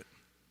deserve it.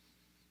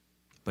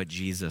 But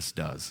Jesus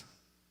does.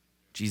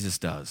 Jesus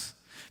does.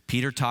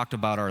 Peter talked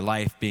about our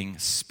life being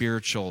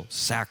spiritual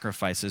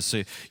sacrifices.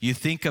 So you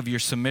think of your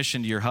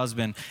submission to your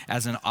husband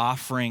as an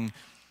offering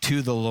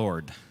to the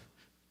Lord.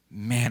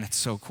 Man, it's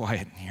so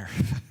quiet in here.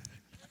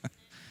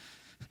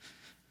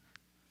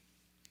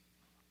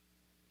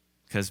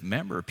 Because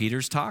remember,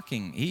 Peter's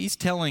talking. He's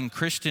telling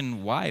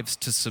Christian wives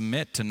to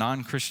submit to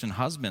non-Christian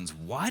husbands.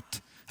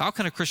 What? How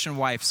can a Christian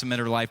wife submit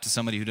her life to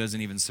somebody who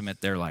doesn't even submit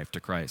their life to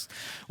Christ?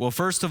 Well,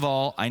 first of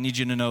all, I need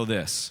you to know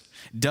this.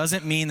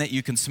 Doesn't mean that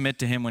you can submit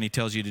to him when he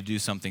tells you to do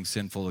something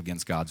sinful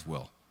against God's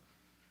will.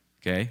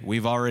 Okay?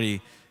 We've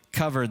already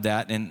covered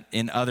that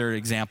in other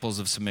examples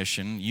of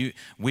submission.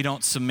 We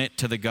don't submit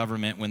to the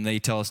government when they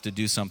tell us to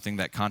do something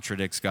that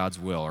contradicts God's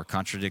will or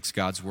contradicts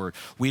God's word.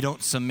 We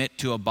don't submit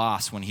to a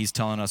boss when he's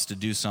telling us to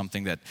do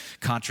something that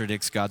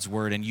contradicts God's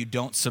word. And you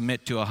don't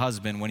submit to a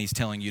husband when he's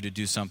telling you to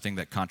do something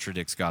that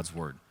contradicts God's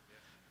word.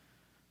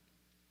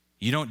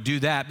 You don't do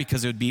that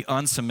because it would be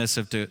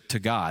unsubmissive to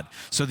God.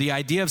 So the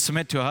idea of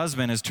submit to a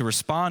husband is to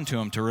respond to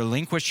him, to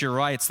relinquish your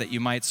rights that you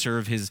might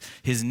serve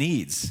his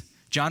needs.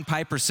 John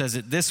Piper says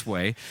it this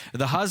way: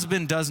 the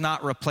husband does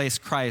not replace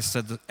Christ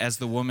as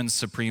the woman's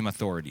supreme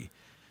authority.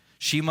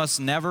 She must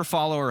never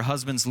follow her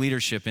husband's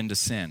leadership into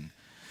sin.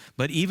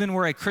 But even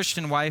where a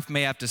Christian wife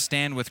may have to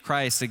stand with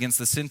Christ against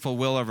the sinful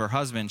will of her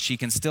husband, she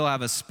can still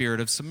have a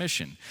spirit of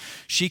submission.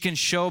 She can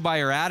show by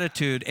her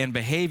attitude and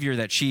behavior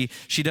that she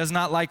does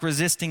not like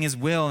resisting his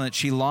will, and that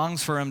she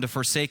longs for him to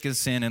forsake his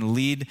sin and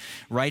lead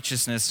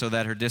righteousness, so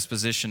that her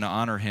disposition to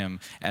honor him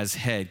as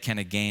head can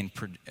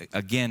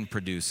again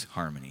produce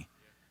harmony.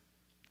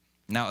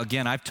 Now,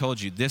 again, I've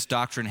told you, this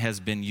doctrine has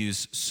been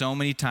used so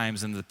many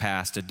times in the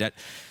past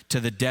to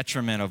the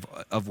detriment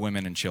of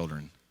women and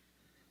children.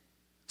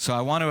 So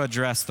I want to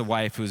address the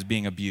wife who's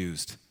being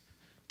abused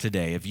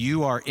today. If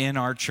you are in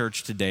our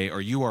church today,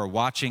 or you are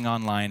watching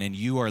online and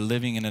you are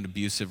living in an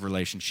abusive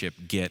relationship,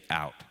 get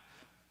out.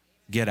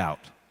 Get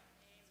out.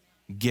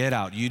 Get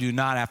out. You do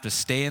not have to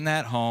stay in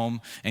that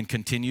home and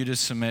continue to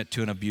submit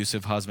to an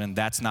abusive husband.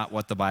 That's not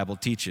what the Bible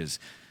teaches.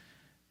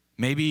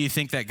 Maybe you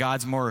think that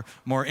God's more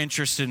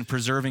interested in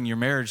preserving your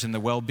marriage than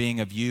the well-being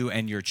of you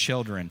and your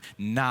children.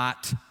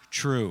 Not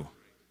true.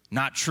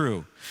 Not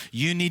true.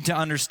 You need to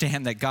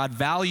understand that God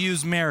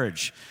values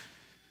marriage,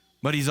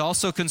 but he's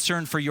also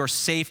concerned for your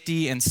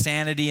safety and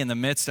sanity in the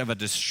midst of a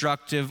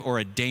destructive or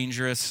a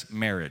dangerous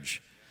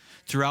marriage.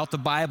 Throughout the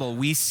Bible,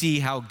 we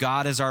see how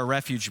God is our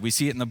refuge. We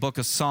see it in the book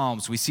of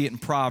Psalms. We see it in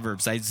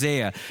Proverbs,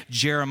 Isaiah,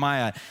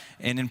 Jeremiah.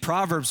 And in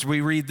Proverbs,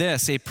 we read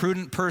this: a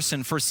prudent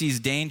person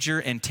foresees danger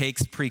and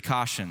takes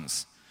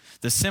precautions.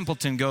 The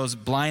simpleton goes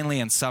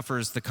blindly and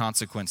suffers the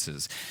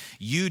consequences.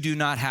 You do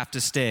not have to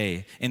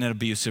stay in an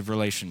abusive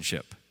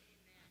relationship.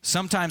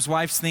 Sometimes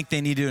wives think they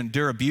need to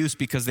endure abuse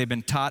because they've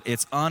been taught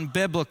it's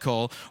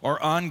unbiblical or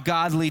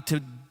ungodly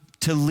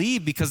to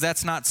leave, because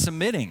that's not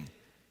submitting.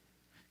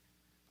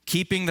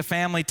 Keeping the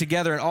family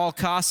together at all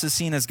costs is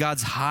seen as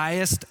God's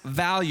highest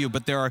value,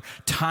 but there are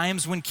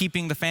times when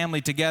keeping the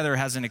family together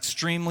has an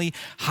extremely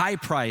high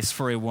price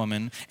for a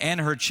woman and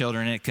her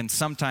children, and it can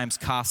sometimes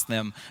cost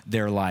them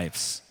their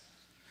lives.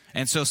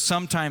 And so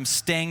sometimes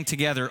staying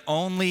together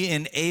only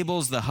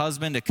enables the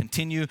husband to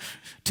continue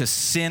to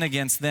sin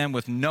against them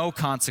with no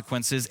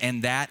consequences,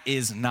 and that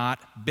is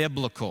not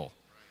biblical.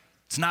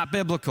 It's not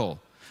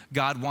biblical.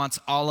 God wants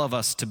all of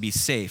us to be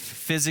safe,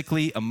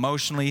 physically,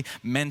 emotionally,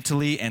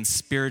 mentally, and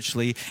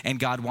spiritually, and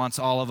God wants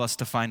all of us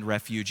to find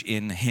refuge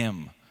in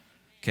him,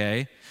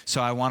 okay?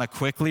 So I want to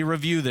quickly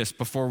review this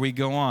before we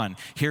go on.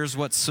 Here's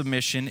what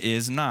submission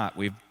is not.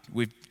 We've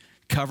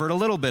covered a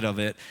little bit of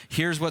it.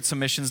 Here's what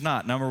submission's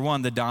not. Number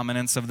one, the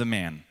dominance of the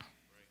man.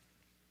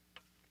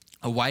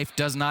 A wife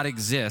does not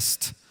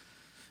exist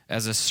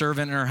as a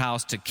servant in her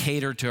house to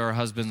cater to her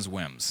husband's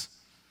whims.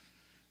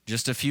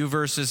 Just a few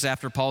verses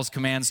after Paul's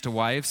commands to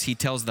wives, he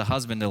tells the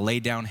husband to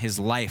lay down his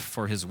life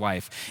for his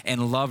wife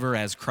and love her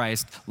as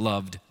Christ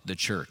loved the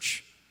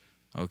church.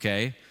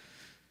 Okay?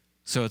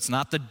 So it's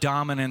not the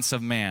dominance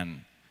of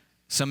man.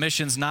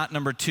 Submission's not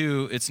number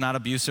two, it's not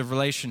abusive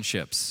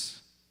relationships.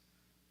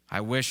 I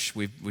wish,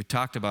 we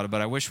talked about it,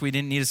 but I wish we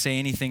didn't need to say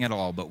anything at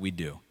all, but we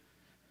do.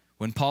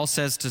 When Paul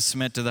says to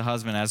submit to the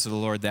husband as to the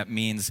Lord, that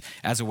means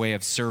as a way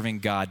of serving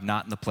God,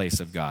 not in the place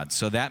of God.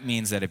 So that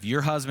means that if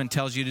your husband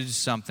tells you to do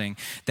something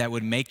that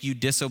would make you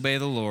disobey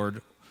the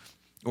Lord,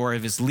 or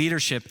if his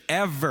leadership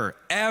ever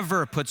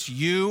puts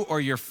you or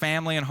your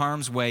family in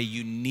harm's way,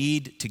 you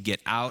need to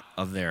get out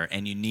of there,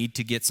 and you need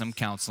to get some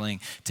counseling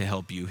to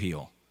help you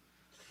heal.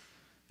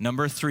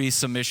 Number three,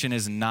 submission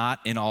is not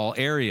in all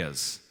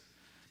areas.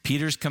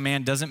 Peter's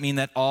command doesn't mean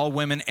that all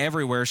women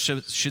everywhere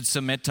should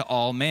submit to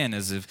all men,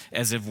 as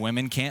if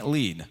women can't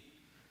lead.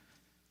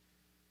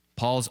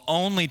 Paul's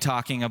only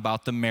talking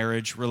about the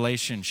marriage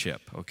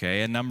relationship,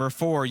 okay? And number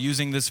four,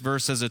 using this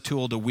verse as a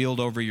tool to wield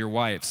over your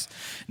wives.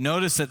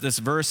 Notice that this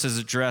verse is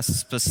addressed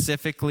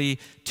specifically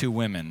to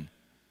women.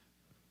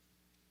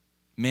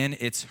 Men,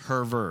 it's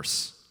her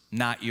verse,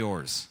 not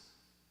yours.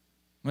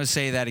 I'm going to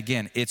say that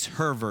again. It's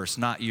her verse,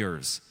 not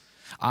yours.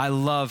 I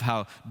love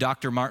how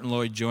Dr. Martin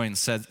Lloyd-Jones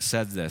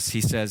said this. He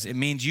says, it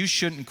means you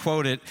shouldn't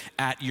quote it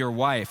at your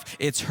wife.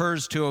 It's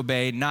hers to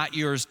obey, not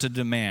yours to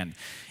demand.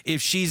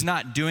 If she's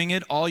not doing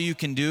it, all you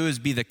can do is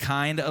be the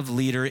kind of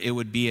leader it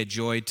would be a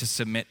joy to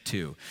submit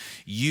to.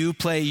 You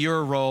play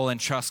your role and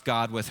trust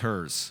God with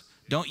hers.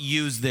 Don't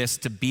use this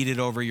to beat it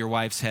over your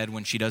wife's head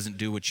when she doesn't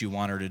do what you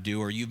want her to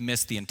do, or you've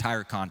missed the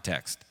entire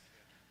context.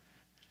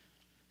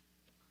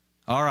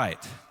 All right.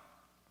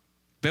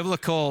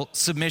 Biblical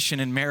submission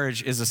in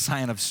marriage is a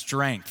sign of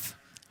strength.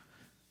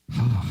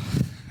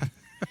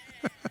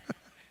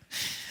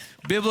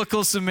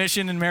 Biblical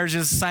submission in marriage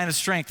is a sign of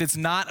strength. It's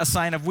not a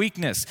sign of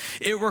weakness.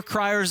 It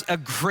requires a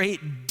great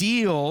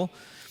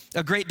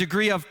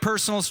degree of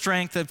personal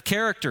strength of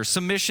character.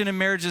 Submission in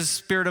marriage is a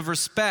spirit of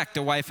respect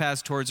a wife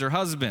has towards her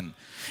husband.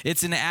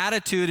 It's an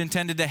attitude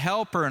intended to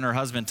help her and her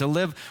husband to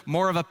live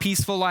more of a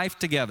peaceful life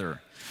together.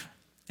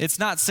 It's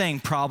not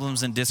saying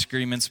problems and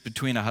disagreements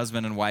between a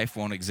husband and wife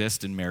won't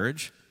exist in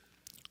marriage.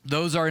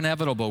 Those are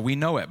inevitable. We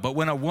know it. But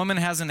when a woman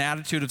has an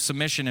attitude of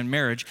submission in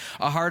marriage,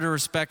 a heart of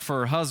respect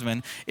for her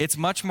husband, it's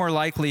much more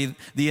likely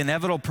the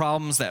inevitable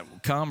problems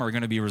that come are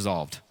going to be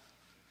resolved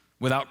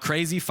without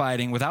crazy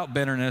fighting, without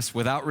bitterness,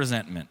 without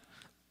resentment.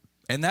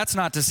 And that's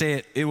not to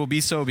say it will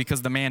be so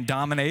because the man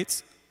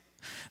dominates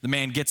the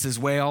man gets his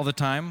way all the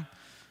time.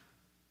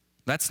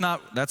 That's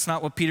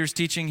not what Peter's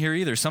teaching here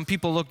either. Some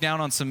people look down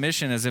on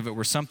submission as if it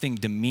were something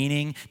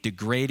demeaning,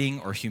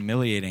 degrading, or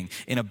humiliating.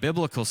 In a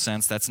biblical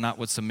sense, that's not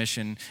what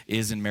submission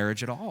is in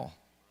marriage at all.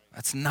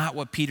 That's not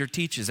what Peter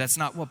teaches. That's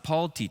not what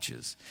Paul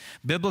teaches.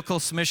 Biblical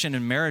submission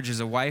in marriage is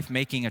a wife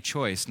making a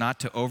choice not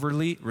to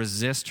overly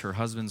resist her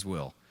husband's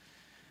will.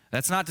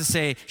 That's not to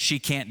say she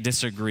can't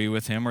disagree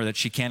with him or that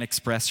she can't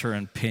express her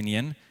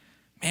opinion.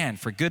 Man,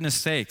 for goodness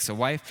sakes,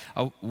 a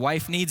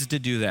wife needs to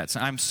do that. So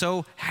I'm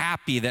so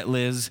happy that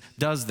Liz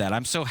does that.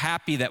 I'm so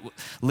happy that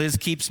Liz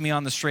keeps me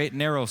on the straight and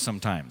narrow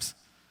sometimes.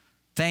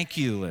 Thank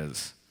you,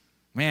 Liz.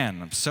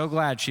 Man, I'm so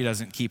glad she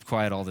doesn't keep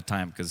quiet all the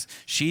time because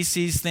she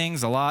sees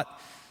things a lot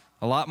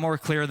more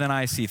clear than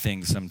I see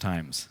things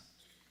sometimes.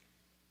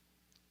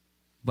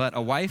 But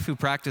a wife who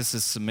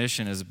practices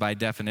submission is by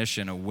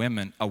definition a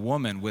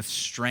woman with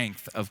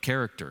strength of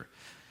character.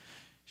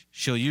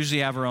 She'll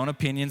usually have her own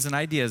opinions and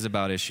ideas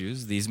about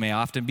issues. These may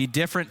often be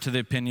different to the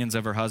opinions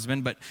of her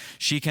husband, but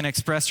she can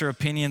express her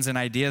opinions and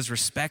ideas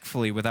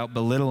respectfully without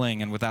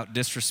belittling and without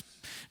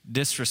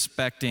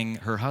disrespecting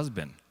her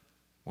husband,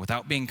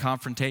 without being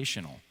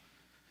confrontational.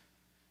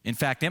 In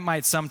fact, it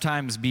might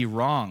sometimes be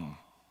wrong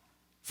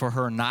for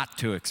her not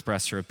to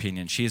express her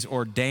opinion. She is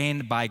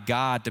ordained by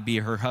God to be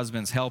her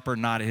husband's helper,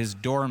 not his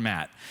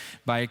doormat.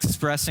 By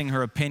expressing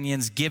her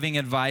opinions, giving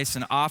advice,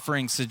 and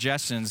offering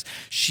suggestions,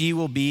 she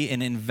will be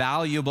an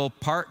invaluable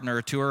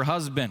partner to her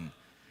husband.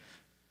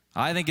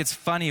 I think it's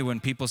funny when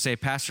people say,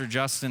 Pastor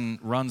Justin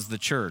runs the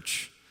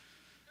church.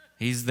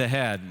 He's the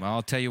head. Well,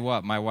 I'll tell you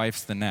what, my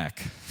wife's the neck.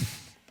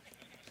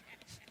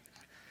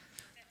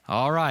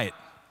 All right.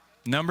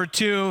 Number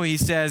 2, he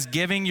says,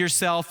 giving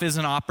yourself is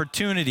an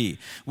opportunity.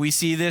 We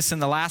see this in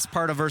the last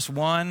part of verse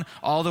 1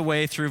 all the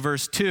way through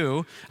verse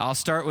 2. I'll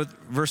start with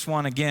verse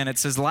 1 again. It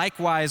says,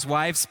 likewise,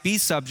 wives, be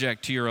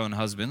subject to your own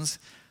husbands,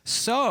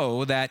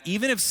 so that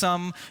even if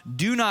some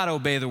do not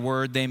obey the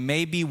word, they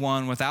may be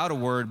won without a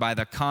word by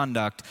the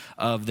conduct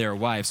of their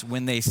wives,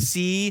 when they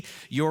see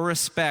your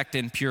respect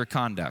and pure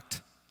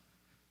conduct.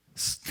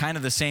 It's kind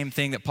of the same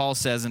thing that Paul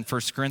says in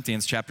 1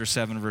 Corinthians chapter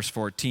 7, verse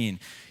 14.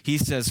 He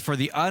says, for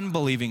the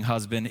unbelieving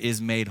husband is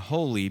made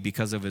holy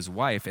because of his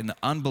wife, and the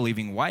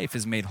unbelieving wife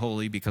is made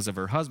holy because of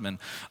her husband.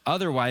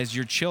 Otherwise,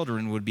 your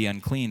children would be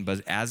unclean,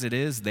 but as it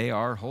is, they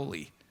are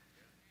holy.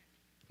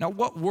 Now,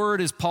 what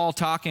word is Paul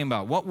talking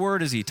about? What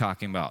word is he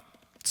talking about?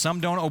 Some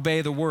don't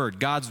obey the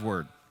word, God's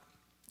word.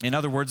 In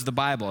other words, the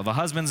Bible. If a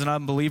husband's an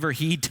unbeliever,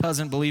 he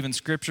doesn't believe in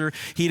Scripture.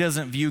 He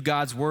doesn't view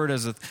God's word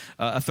as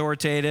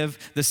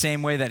authoritative the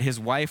same way that his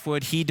wife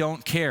would. He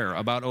don't care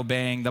about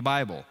obeying the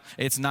Bible.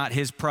 It's not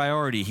his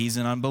priority. He's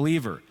an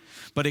unbeliever.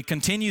 But it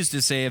continues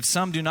to say, if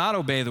some do not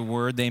obey the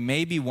word, they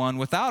may be won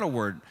without a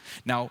word.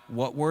 Now,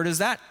 what word is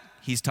that?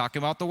 He's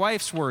talking about the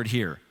wife's word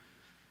here.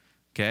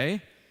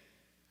 Okay?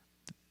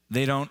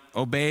 They don't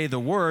obey the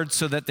word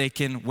so that they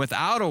can,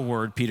 without a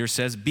word, Peter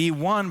says, be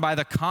won by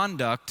the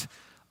conduct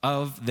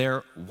of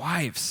their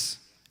wives.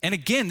 And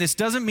again, this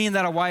doesn't mean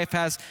that a wife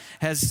has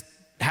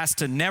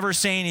to never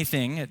say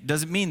anything. It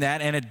doesn't mean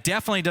that. And it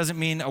definitely doesn't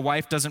mean a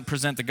wife doesn't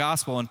present the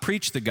gospel and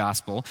preach the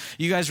gospel.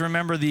 You guys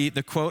remember the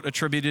quote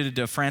attributed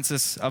to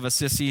Francis of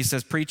Assisi? He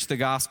says, preach the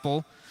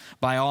gospel.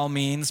 By all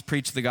means,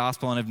 preach the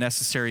gospel, and if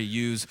necessary,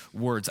 use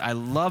words. I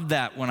loved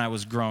that when I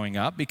was growing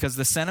up because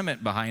the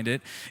sentiment behind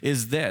it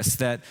is this,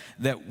 that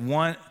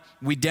one,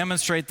 we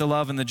demonstrate the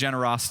love and the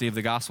generosity of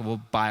the gospel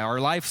by our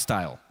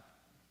lifestyle.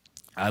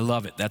 I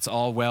love it. That's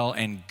all well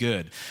and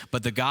good.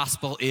 But the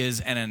gospel is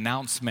an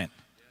announcement.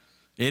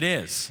 It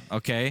is,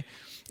 okay?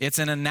 It's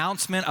an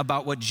announcement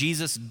about what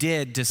Jesus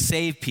did to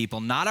save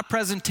people, not a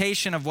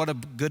presentation of what a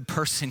good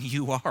person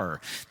you are.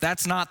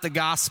 That's not the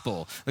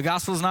gospel. The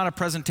gospel is not a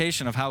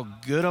presentation of how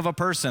good of a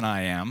person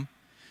I am.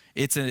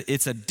 It's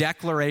a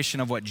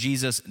declaration of what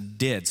Jesus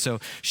did. So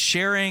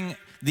sharing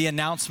the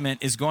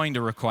announcement is going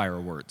to require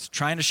words.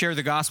 Trying to share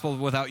the gospel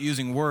without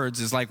using words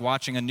is like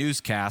watching a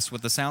newscast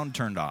with the sound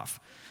turned off.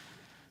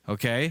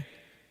 Okay?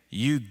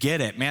 You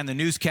get it. Man, the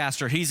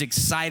newscaster, he's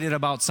excited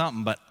about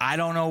something, but I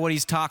don't know what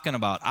he's talking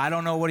about. I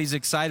don't know what he's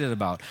excited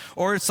about.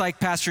 Or it's like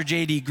Pastor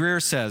J.D. Greer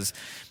says,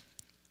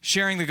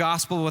 sharing the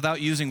gospel without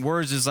using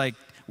words is like,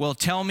 well,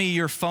 tell me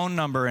your phone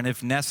number, and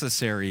if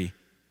necessary,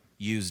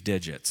 use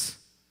digits.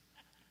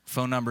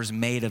 Phone number's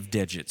made of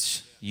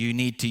digits. You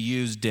need to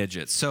use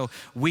digits. So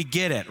we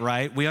get it,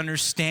 right? We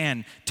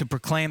understand to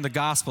proclaim the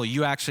gospel,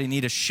 you actually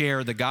need to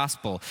share the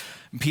gospel.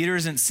 Peter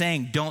isn't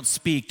saying don't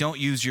speak, don't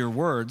use your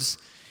words.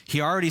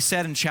 He already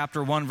said in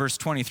chapter 1, verse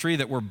 23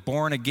 that we're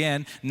born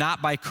again,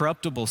 not by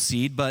corruptible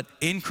seed, but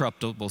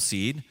incorruptible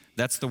seed.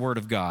 That's the word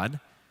of God.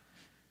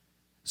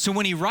 So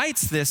when he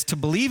writes this to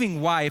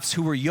believing wives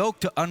who were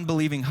yoked to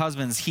unbelieving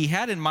husbands, he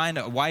had in mind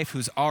a wife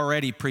who's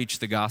already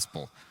preached the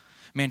gospel.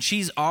 Man,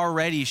 she's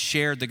already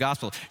shared the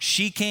gospel.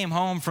 She came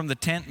home from the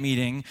tent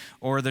meeting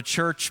or the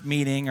church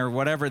meeting or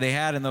whatever they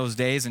had in those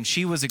days, and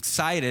she was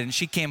excited, and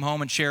she came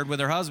home and shared with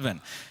her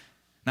husband.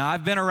 Now,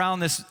 I've been around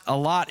this a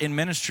lot in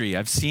ministry.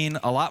 I've seen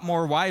a lot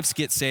more wives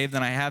get saved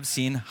than I have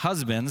seen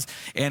husbands.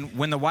 And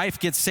when the wife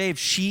gets saved,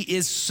 she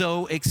is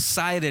so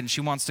excited. She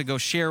wants to go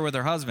share with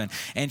her husband.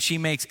 And she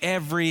makes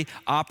every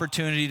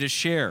opportunity to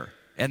share.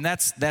 And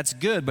that's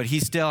good, but he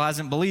still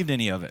hasn't believed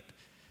any of it.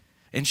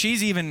 And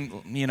she's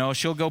even,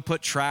 she'll go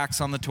put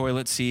tracts on the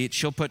toilet seat.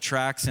 She'll put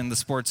tracts in the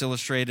Sports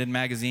Illustrated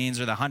magazines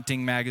or the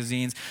hunting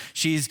magazines.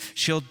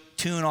 She'll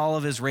tune all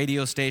of his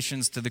radio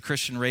stations to the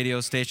Christian radio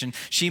station.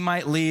 She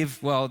might leave,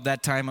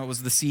 that time it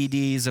was the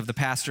CDs of the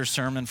pastor's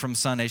sermon from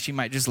Sunday. She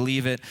might just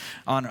leave it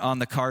on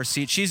the car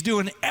seat. She's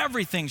doing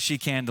everything she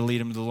can to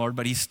lead him to the Lord,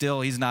 but he's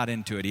not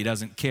into it. He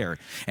doesn't care.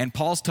 And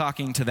Paul's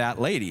talking to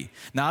that lady.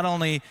 Not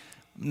only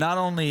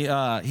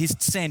he's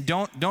saying,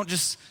 don't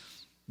just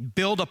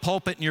build a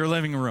pulpit in your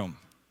living room.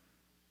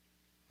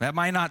 That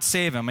might not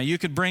save him. You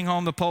could bring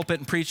home the pulpit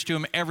and preach to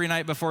him every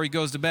night before he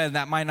goes to bed.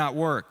 That might not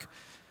work.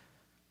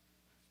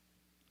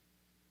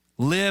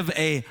 Live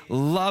a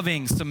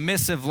loving,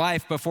 submissive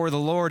life before the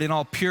Lord in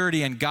all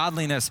purity and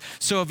godliness.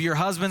 So if your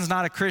husband's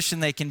not a Christian,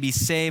 they can be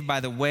saved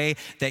by the way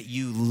that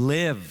you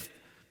live.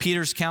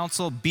 Peter's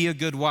counsel, be a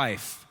good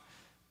wife.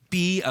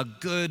 Be a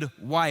good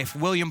wife.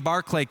 William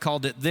Barclay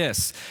called it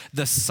this: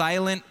 the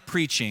silent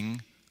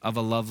preaching of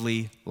a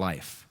lovely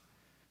life.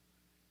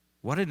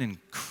 What an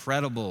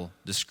incredible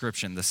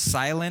description. The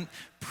silent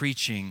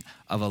preaching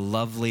of a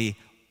lovely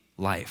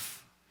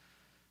life.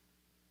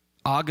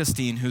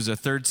 Augustine, who's a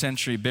 3rd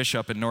century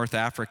bishop in North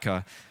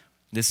Africa,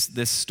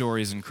 this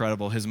story is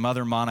incredible. His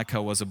mother,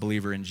 Monica, was a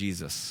believer in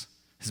Jesus.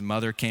 His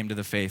mother came to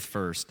the faith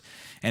first.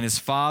 And his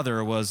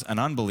father was an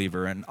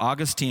unbeliever. And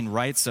Augustine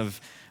writes of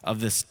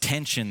this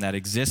tension that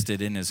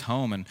existed in his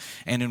home.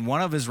 And in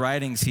one of his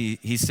writings,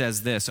 he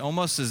says this,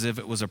 almost as if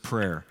it was a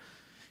prayer.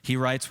 He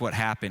writes what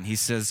happened. He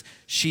says,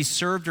 she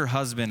served her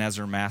husband as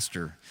her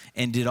master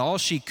and did all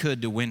she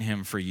could to win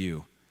him for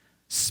you,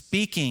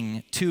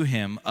 speaking to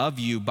him of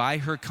you by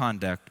her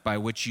conduct by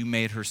which you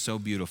made her so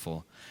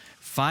beautiful.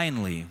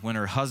 Finally, when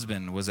her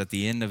husband was at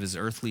the end of his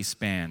earthly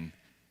span,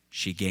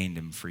 she gained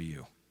him for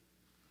you.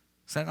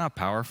 Is that not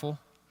powerful?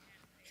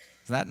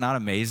 Is that not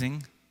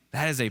amazing?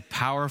 That is a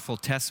powerful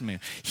testimony.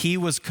 He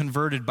was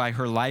converted by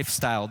her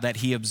lifestyle that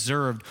he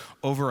observed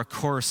over a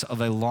course of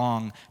a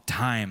long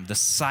time, the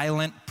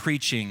silent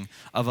preaching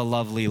of a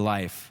lovely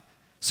life.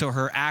 So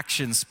her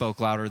actions spoke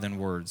louder than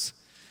words.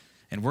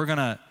 And we're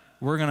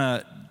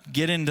gonna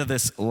get into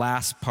this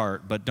last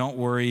part, but don't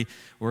worry,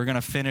 we're gonna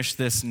finish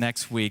this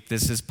next week.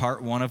 This is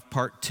part 1 of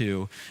part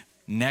 2.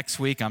 Next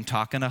week, I'm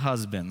talking to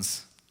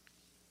husbands.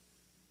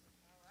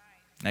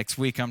 Next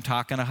week, I'm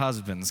talking to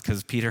husbands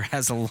because Peter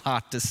has a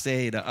lot to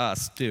say to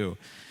us too.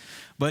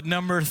 But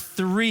number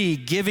 3,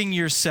 giving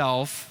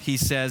yourself, he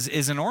says,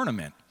 is an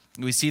ornament.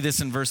 We see this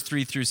in verse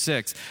 3 through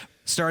 6.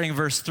 Starting in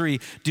verse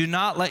 3, do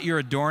not let your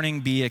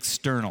adorning be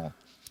external,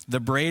 the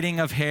braiding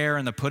of hair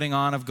and the putting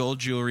on of gold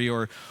jewelry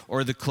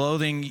or the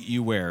clothing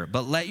you wear,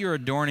 but let your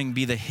adorning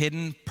be the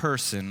hidden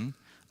person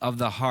of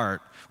the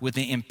heart, with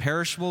the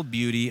imperishable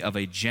beauty of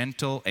a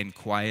gentle and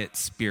quiet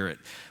spirit,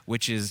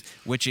 which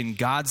in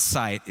God's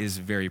sight is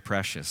very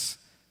precious.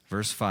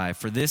 Verse 5,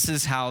 for this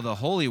is how the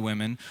holy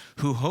women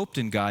who hoped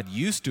in God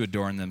used to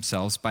adorn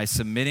themselves, by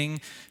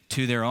submitting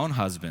to their own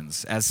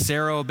husbands, as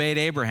Sarah obeyed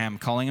Abraham,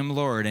 calling him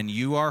Lord, and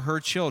you are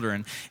her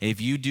children if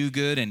you do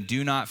good and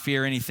do not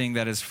fear anything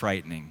that is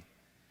frightening.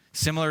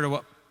 Similar to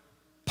what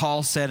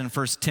Paul said in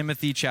 1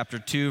 Timothy chapter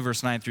 2,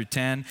 verse 9 through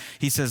 10,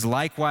 he says,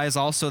 likewise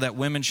also that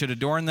women should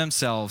adorn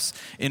themselves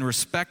in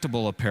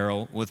respectable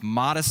apparel, with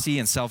modesty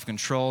and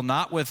self-control,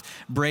 not with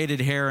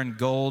braided hair and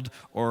gold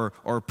or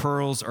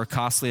pearls or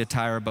costly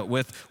attire, but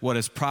with what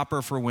is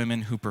proper for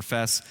women who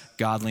profess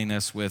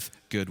godliness with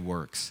good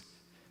works.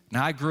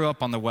 Now, I grew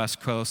up on the West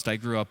Coast. I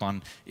grew up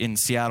in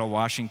Seattle,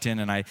 Washington,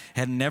 and I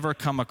had never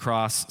come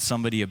across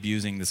somebody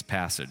abusing this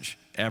passage,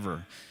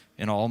 ever,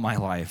 in all my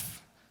life.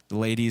 The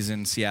ladies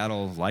in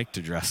Seattle like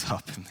to dress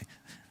up,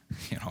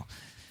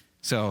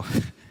 So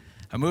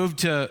I moved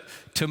to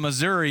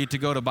Missouri to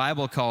go to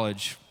Bible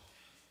college,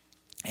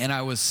 and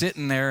I was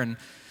sitting there, and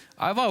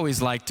I've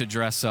always liked to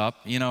dress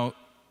up.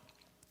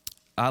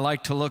 I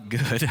like to look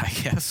good, I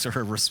guess,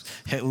 or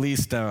at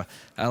least I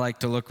like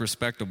to look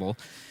respectable.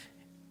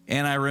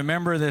 And I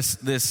remember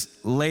this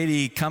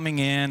lady coming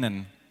in,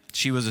 and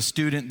she was a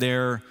student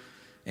there,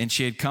 and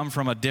she had come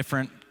from a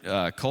different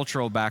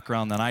cultural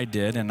background than I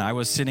did, and I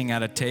was sitting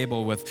at a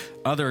table with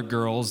other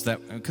girls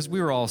because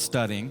we were all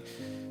studying.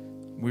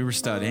 We were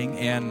studying,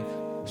 and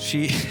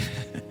she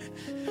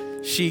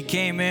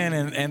came in,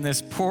 and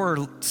this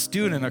poor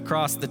student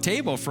across the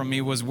table from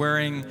me was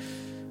wearing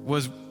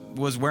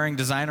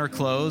designer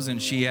clothes,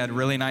 and she had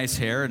really nice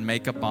hair and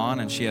makeup on,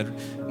 and she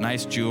had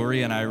nice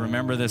jewelry. And I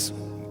remember this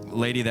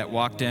lady that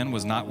walked in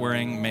was not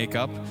wearing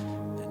makeup,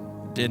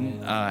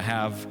 didn't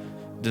have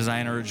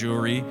designer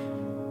jewelry,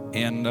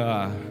 and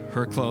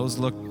her clothes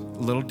looked a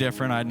little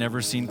different. I'd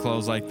never seen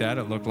clothes like that.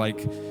 It looked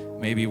like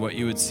maybe what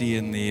you would see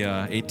in the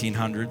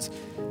 1800s.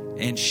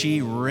 And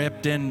she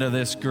ripped into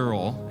this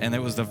girl, and it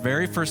was the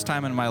very first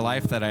time in my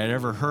life that I had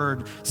ever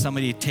heard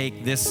somebody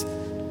take this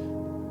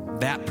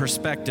that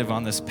perspective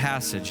on this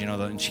passage,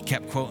 and she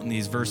kept quoting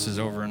these verses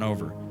over and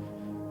over.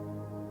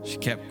 She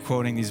kept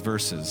quoting these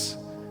verses.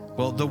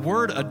 Well, the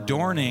word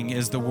adorning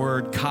is the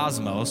word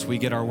cosmos. We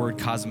get our word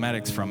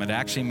cosmetics from it. It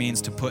actually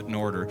means to put in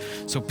order.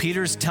 So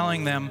Peter's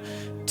telling them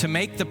to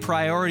make the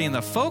priority and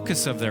the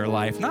focus of their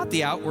life, not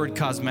the outward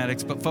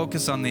cosmetics, but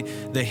focus on the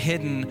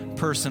hidden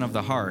person of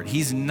the heart.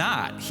 He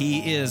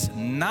is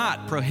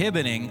not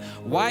prohibiting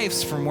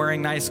wives from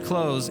wearing nice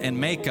clothes and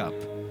makeup.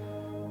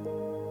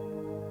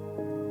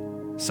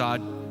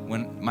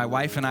 When my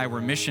wife and I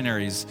were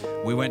missionaries,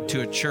 we went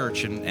to a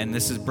church, and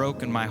this has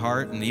broken my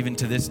heart, and even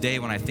to this day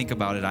when I think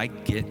about it, I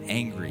get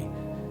angry.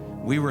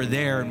 We were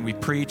there and we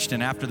preached,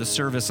 and after the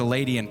service, a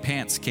lady in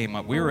pants came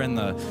up. We were in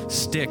the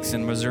sticks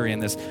in Missouri,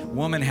 and this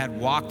woman had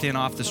walked in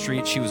off the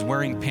street. She was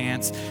wearing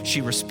pants.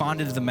 She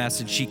responded to the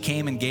message. She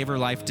came and gave her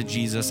life to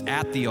Jesus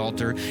at the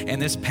altar,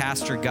 and this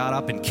pastor got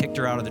up and kicked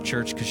her out of the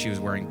church because she was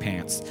wearing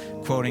pants,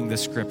 quoting the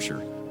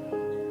scripture.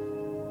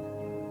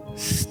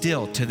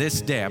 Still, to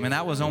this day,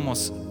 that was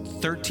almost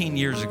 13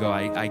 years ago,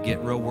 I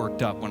get real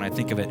worked up when I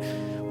think of it.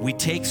 We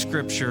take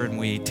scripture and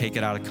we take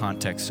it out of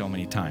context so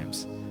many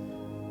times.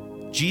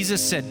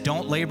 Jesus said,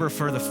 don't labor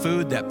for the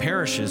food that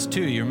perishes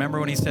too. You remember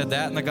when he said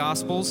that in the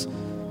Gospels?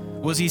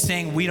 Was he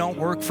saying we don't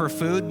work for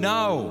food?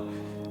 No.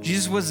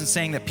 Jesus wasn't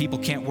saying that people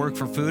can't work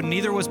for food.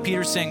 Neither was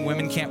Peter saying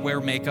women can't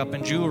wear makeup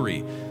and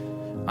jewelry.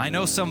 I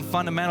know some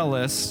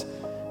fundamentalists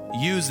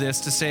use this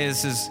to say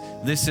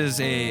this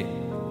is a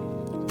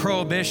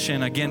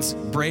prohibition against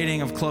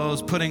braiding of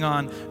clothes, putting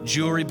on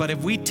jewelry. But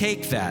if we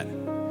take that,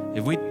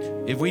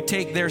 if we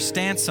take their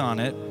stance on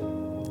it,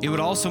 it would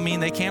also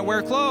mean they can't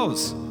wear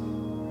clothes.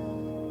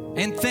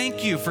 And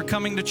thank you for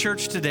coming to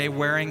church today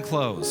wearing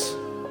clothes.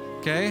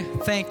 Okay?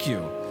 Thank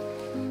you.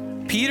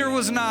 Peter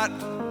was not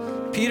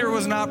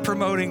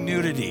promoting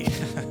nudity.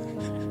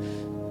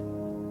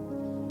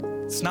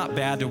 It's not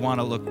bad to want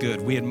to look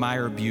good. We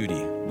admire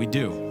beauty. We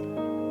do.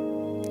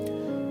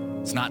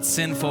 It's not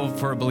sinful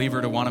for a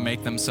believer to want to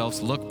make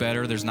themselves look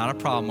better. There's not a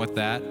problem with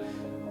that.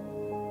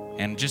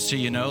 And just so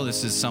you know,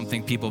 this is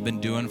something people have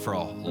been doing for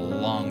a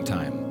long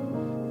time.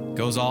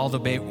 Goes all the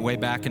way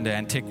back into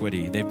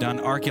antiquity. They've done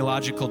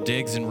archaeological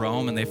digs in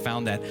Rome, and they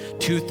found that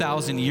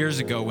 2,000 years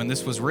ago when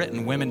this was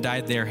written, women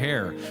dyed their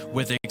hair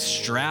with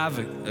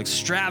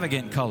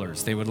extravagant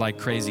colors. They would like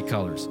crazy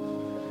colors.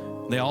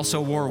 They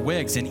also wore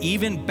wigs, and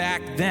even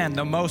back then,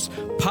 the most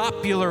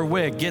popular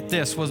wig, get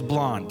this, was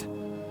blonde.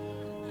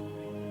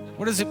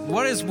 What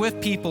is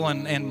with people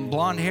and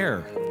blonde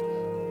hair?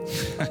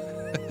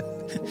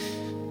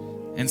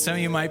 And some of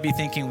you might be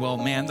thinking, well,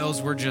 man,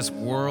 those were just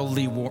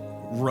worldly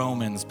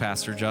Romans,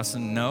 Pastor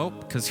Justin.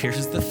 Nope, because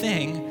here's the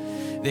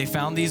thing. They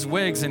found these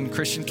wigs in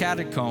Christian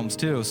catacombs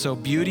too. So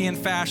beauty and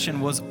fashion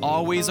was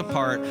always a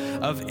part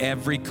of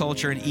every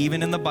culture. And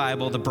even in the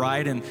Bible, the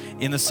bride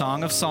in the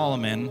Song of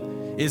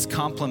Solomon is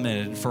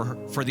complimented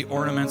for the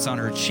ornaments on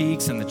her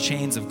cheeks and the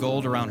chains of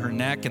gold around her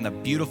neck and the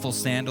beautiful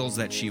sandals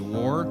that she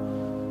wore.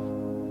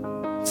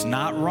 It's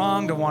not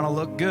wrong to want to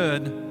look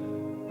good.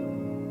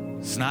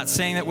 It's not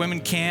saying that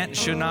women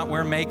should not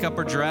wear makeup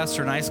or dress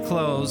or nice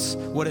clothes.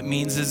 What it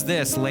means is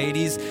this,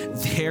 ladies,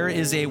 there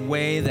is a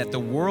way that the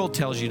world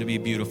tells you to be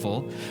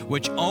beautiful,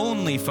 which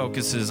only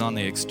focuses on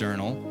the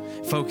external,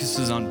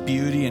 focuses on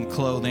beauty and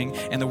clothing,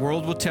 and the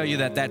world will tell you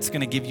that that's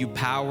going to give you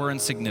power and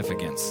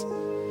significance.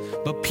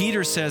 But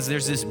Peter says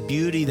there's this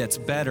beauty that's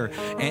better,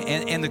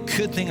 and the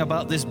good thing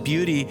about this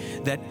beauty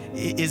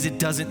is it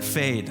doesn't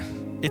fade.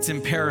 It's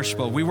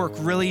imperishable. We work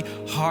really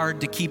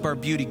hard to keep our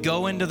beauty.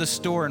 Go into the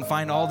store and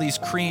find all these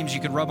creams you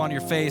can rub on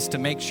your face to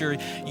make sure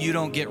you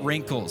don't get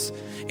wrinkles.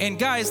 And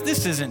guys,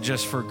 this isn't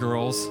just for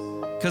girls,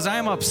 because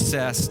I'm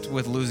obsessed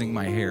with losing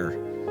my hair.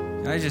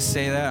 Can I just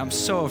say that? I'm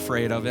so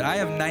afraid of it. I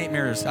have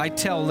nightmares. I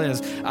tell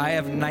Liz, I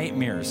have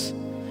nightmares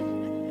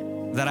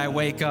that I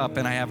wake up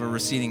and I have a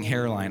receding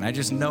hairline. I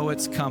just know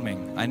it's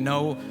coming. I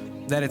know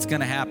that it's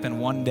going to happen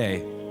one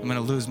day. I'm going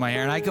to lose my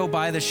hair. And I go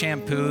buy the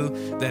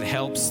shampoo that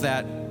helps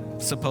that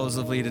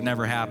supposedly to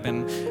never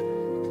happen.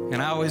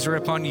 And I always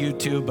rip on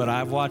YouTube, but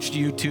I've watched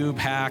YouTube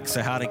hacks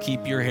of how to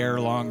keep your hair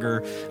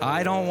longer.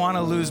 I don't want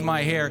to lose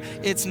my hair.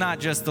 It's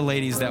not just the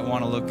ladies that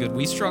want to look good.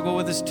 We struggle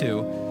with this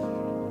too.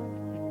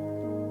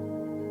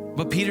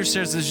 But Peter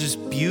says there's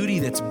just beauty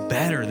that's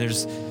better.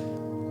 There's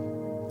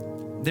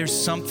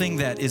something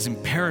that is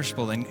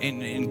imperishable,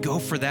 and go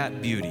for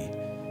that beauty.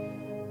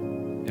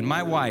 And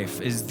my wife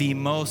is the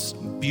most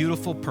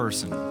beautiful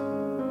person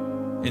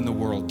in the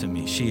world to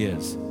me. She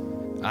is.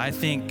 I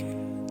think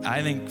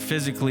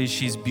physically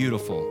she's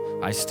beautiful.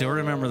 I still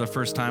remember the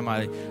first time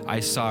I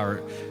saw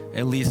her,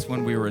 at least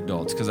when we were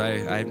adults, because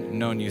I've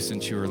known you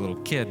since you were a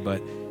little kid, but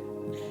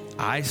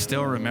I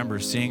still remember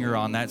seeing her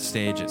on that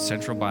stage at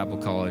Central Bible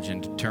College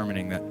and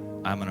determining that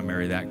I'm going to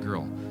marry that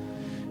girl.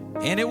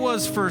 And it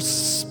was for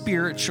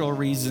spiritual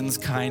reasons,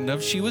 kind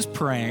of. She was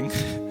praying.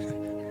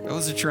 It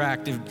was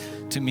attractive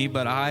to me,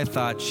 but I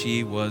thought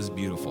she was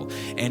beautiful.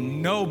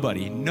 And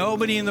nobody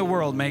in the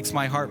world makes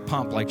my heart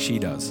pump like she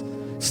does.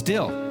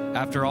 Still,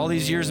 after all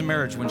these years of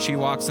marriage, when she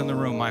walks in the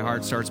room, my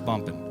heart starts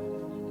bumping.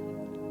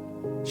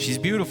 She's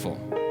beautiful.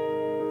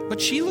 But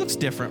she looks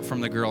different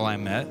from the girl I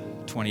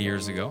met 20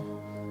 years ago.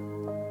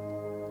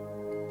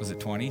 Was it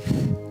 20?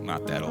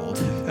 Not that old.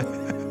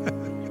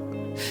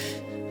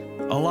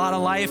 A lot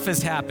of life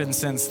has happened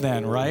since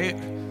then, right?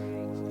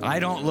 I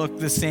don't look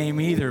the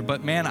same either,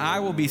 but man, I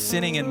will be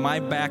sitting in my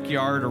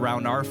backyard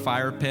around our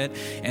fire pit,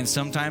 and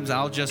sometimes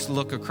I'll just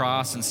look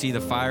across and see the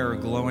fire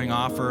glowing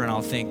off her, and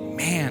I'll think,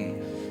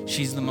 man,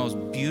 she's the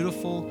most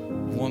beautiful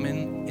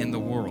woman in the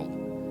world.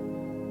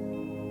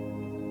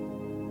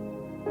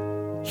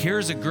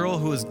 Here's a girl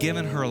who has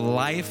given her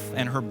life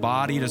and her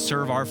body to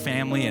serve our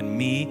family and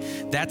me.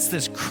 That's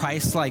this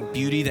Christ-like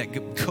beauty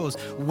that goes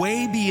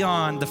way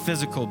beyond the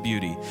physical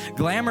beauty.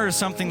 Glamour is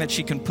something that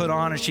she can put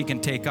on and she can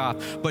take off,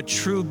 but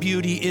true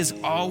beauty is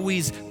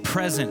always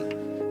present.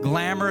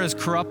 Glamour is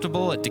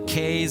corruptible, it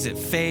decays, it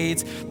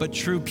fades, but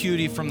true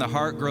beauty from the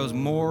heart grows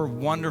more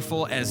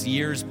wonderful as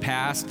years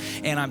pass.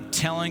 And I'm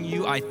telling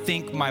you, I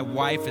think my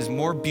wife is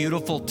more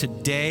beautiful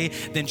today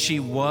than she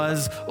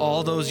was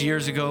all those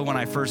years ago when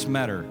I first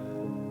met her.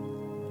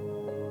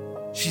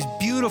 She's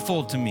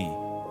beautiful to me.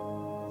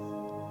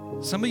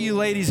 Some of you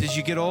ladies, as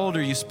you get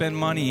older, you spend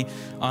money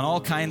on all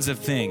kinds of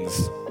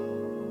things.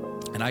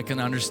 And I can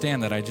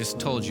understand that. I just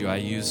told you I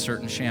use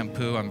certain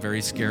shampoo. I'm very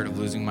scared of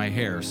losing my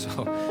hair,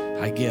 so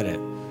I get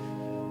it.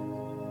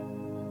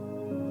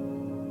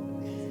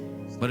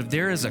 But if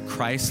there is a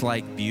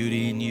Christ-like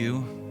beauty in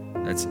you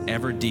that's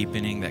ever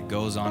deepening, that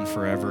goes on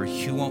forever,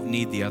 you won't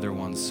need the other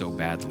ones so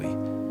badly.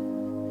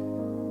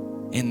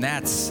 And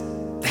that's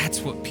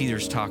what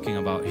Peter's talking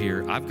about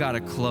here. I've got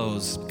to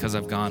close because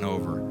I've gone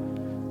over.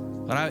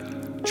 But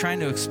I'm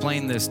trying to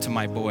explain this to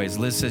my boys.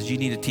 Liz says, you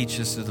need to teach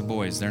this to the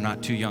boys. They're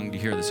not too young to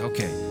hear this.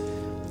 Okay.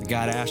 I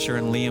got Asher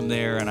and Liam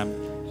there, and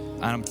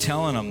I'm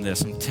telling them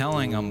this. I'm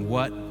telling them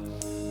what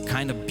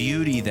kind of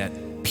beauty that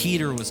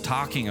Peter was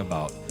talking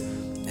about.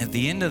 At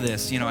the end of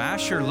this,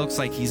 Asher looks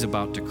like he's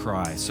about to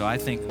cry. So I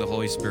think the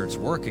Holy Spirit's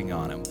working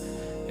on him,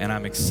 and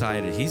I'm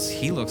excited.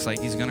 He looks like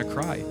he's going to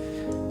cry.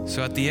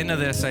 So at the end of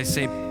this, I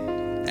say,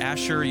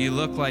 Asher, you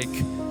look like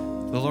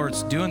the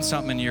Lord's doing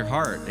something in your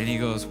heart. And he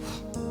goes,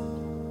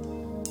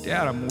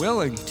 Dad, I'm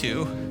willing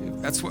to,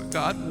 if that's what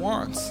God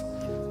wants.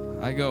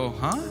 I go,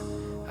 huh?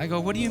 I go,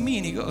 what do you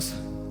mean? He goes,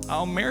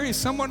 I'll marry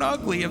someone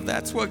ugly if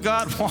that's what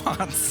God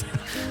wants.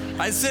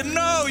 I said,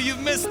 no,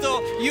 you've missed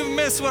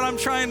what I'm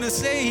trying to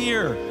say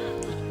here.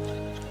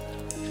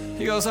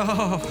 He goes,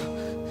 oh,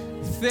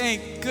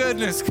 thank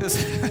goodness,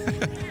 because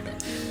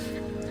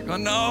I go,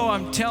 no,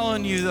 I'm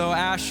telling you though,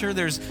 Asher,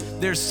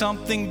 there's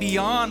something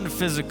beyond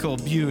physical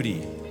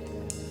beauty.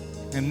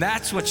 And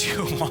that's what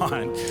you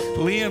want.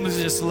 Liam is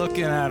just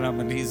looking at him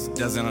and he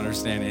doesn't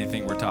understand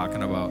anything we're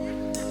talking about.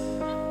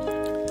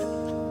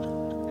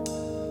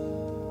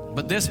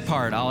 But this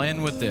part, I'll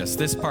end with this.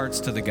 This part's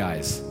to the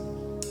guys.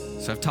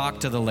 So I've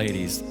talked to the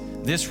ladies.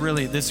 This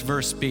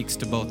verse speaks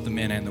to both the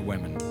men and the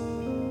women.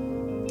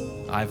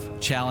 I've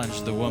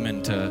challenged the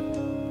woman to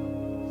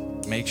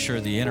make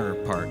sure the inner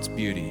part's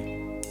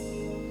beauty.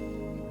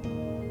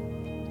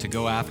 To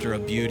go after a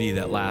beauty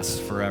that lasts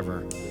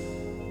forever.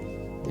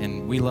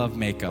 And we love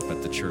makeup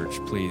at the church.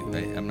 Please,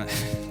 I'm not,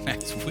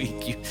 next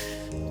week, you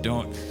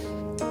don't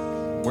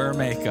wear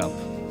makeup.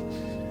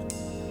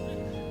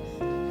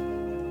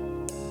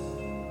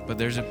 But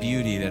there's a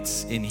beauty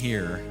that's in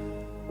here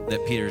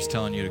that Peter's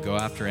telling you to go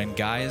after. And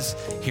guys,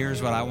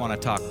 here's what I want to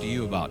talk to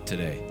you about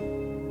today.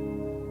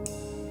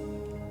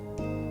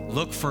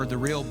 Look for the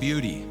real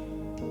beauty.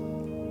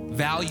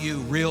 Value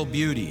real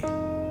beauty.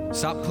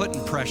 Stop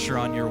putting pressure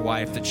on your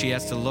wife that she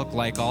has to look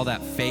like all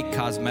that fake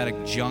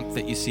cosmetic junk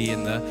that you see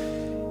in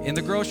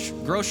the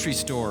grocery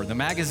store, the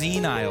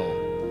magazine aisle.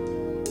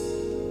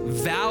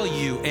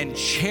 Value and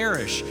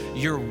cherish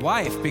your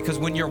wife, because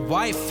when your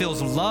wife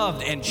feels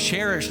loved and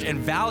cherished and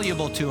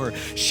valuable to her,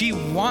 she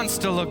wants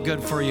to look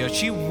good for you.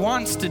 She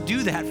wants to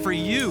do that for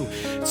you.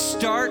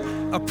 Start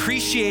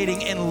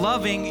appreciating and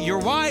loving your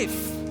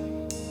wife.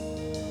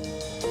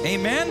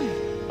 Amen?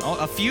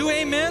 A few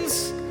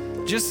amens?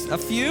 Just a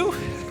few?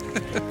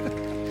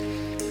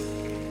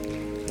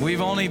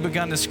 We've only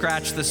begun to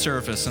scratch the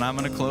surface, and I'm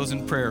going to close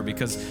in prayer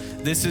because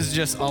this is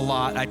just a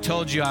lot. I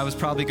told you I was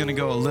probably going to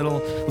go a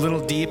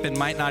little deep and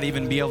might not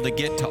even be able to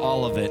get to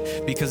all of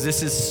it because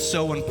this is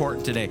so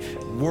important today.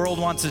 World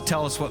wants to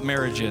tell us what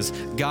marriage is.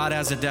 God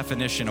has a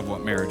definition of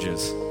what marriage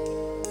is.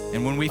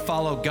 And when we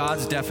follow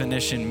God's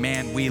definition,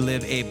 man, we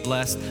live a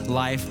blessed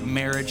life.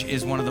 Marriage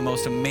is one of the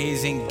most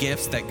amazing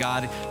gifts that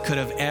God could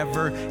have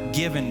ever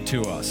given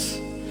to us.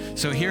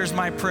 So here's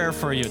my prayer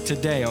for you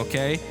today,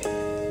 okay?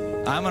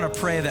 I'm going to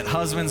pray that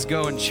husbands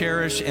go and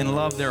cherish and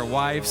love their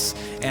wives,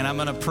 and I'm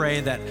going to pray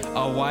that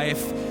a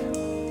wife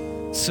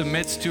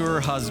submits to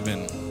her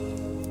husband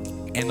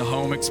and the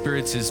home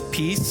experiences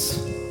peace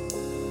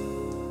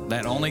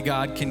that only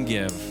God can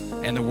give,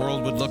 and the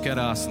world would look at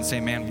us and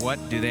say, man,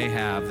 what do they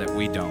have that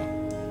we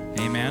don't?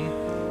 Amen?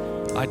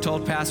 I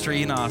told Pastor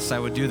Enos I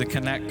would do the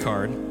Connect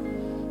card.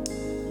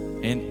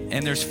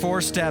 And there's 4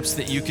 steps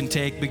that you can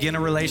take. Begin a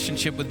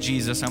relationship with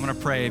Jesus. I'm going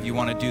to pray if you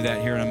want to do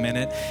that here in a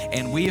minute.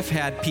 And we have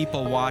had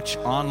people watch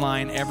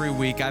online every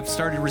week. I've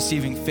started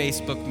receiving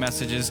Facebook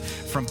messages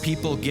from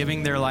people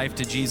giving their life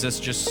to Jesus,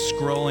 just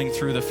scrolling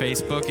through the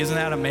Facebook. Isn't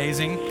that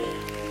amazing?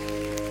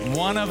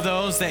 One of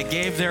those that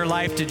gave their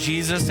life to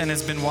Jesus and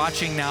has been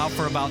watching now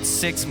for about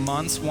 6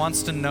 months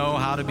wants to know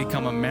how to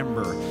become a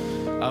member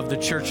of the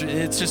church.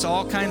 It's just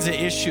all kinds of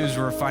issues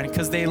we're finding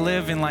because they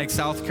live in like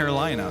South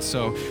Carolina.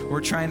 So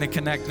we're trying to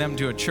connect them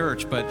to a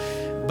church, but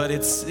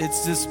it's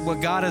just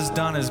what God has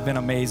done has been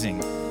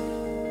amazing.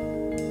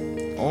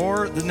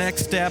 Or the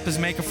next step is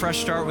make a fresh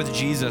start with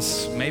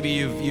Jesus. Maybe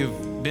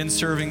you've been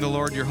serving the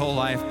Lord your whole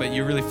life, but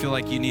you really feel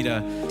like you need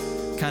to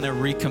kind of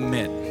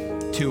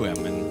recommit to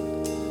Him.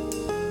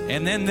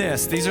 And then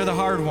these are the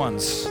hard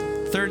ones.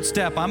 3rd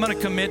step, I'm going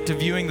to commit to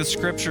viewing the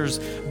scriptures,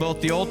 both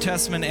the Old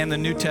Testament and the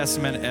New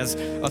Testament, as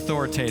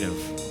authoritative.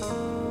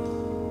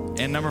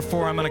 And number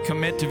 4, I'm going to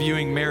commit to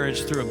viewing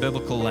marriage through a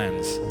biblical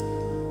lens.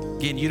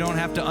 Again, you don't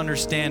have to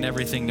understand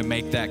everything to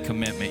make that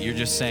commitment. You're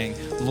just saying,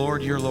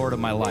 Lord, you're Lord of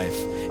my life,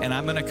 and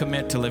I'm going to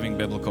commit to living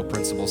biblical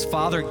principles.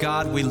 Father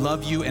God, we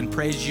love you and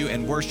praise you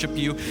and worship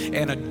you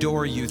and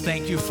adore you.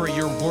 Thank you for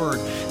your word.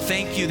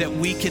 Thank you that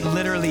we can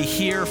literally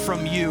hear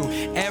from you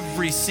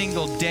every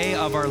single day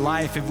of our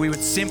life if we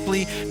would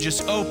simply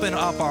just open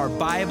up our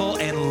Bible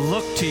and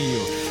look to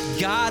you.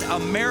 God,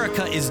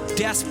 America is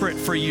desperate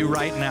for you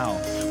right now.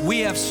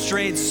 We have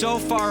strayed so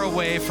far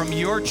away from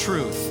your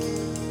truth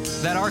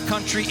that our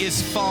country is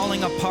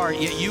falling apart,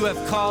 yet you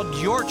have called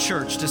your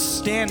church to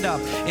stand up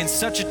in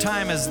such a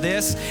time as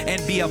this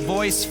and be a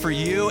voice for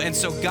you. And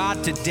so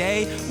God,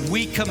 today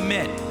we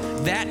commit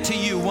that to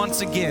you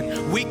once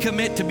again. We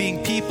commit to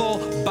being people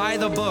by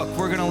the book.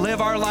 We're going to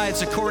live our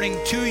lives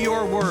according to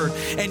your word.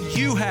 And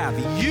you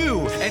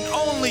and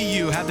only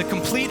you have the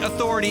complete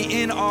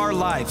authority in our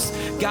lives.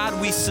 God,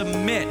 we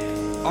submit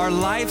our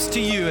lives to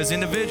you as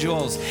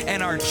individuals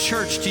and our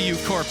church to you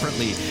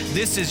corporately.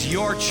 This is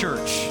your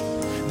church.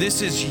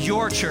 This is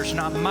your church,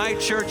 not my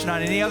church,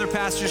 not any other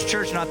pastor's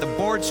church, not the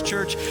board's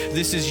church.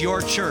 This is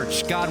your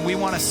church. God, we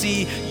want to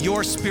see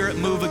your spirit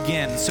move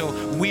again.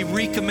 So we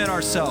recommit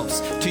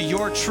ourselves to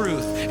your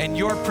truth and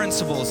your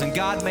principles. And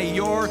God, may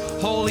your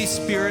Holy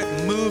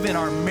Spirit move in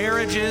our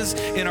marriages,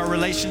 in our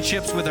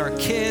relationships with our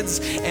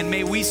kids, and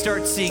may we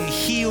start seeing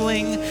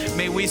healing.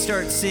 May we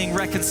start seeing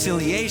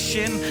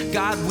reconciliation.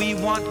 God, we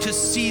want to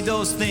see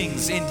those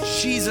things. In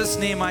Jesus'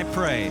 name I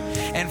pray.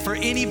 And for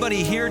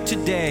anybody here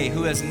today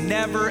who has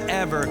never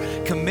ever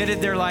committed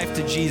their life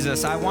to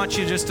Jesus, I want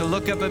you just to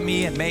look up at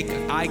me and make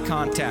eye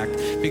contact,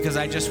 because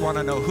I just want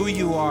to know who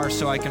you are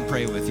so I can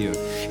pray with you.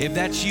 If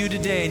that's you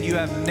today and you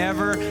have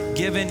never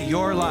given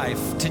your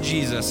life to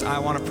Jesus, I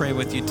want to pray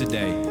with you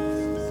today.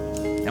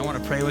 I want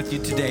to pray with you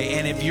today.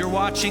 And if you're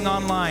watching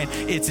online,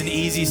 it's an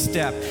easy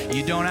step.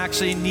 You don't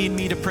actually need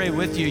me to pray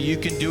with you. You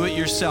can do it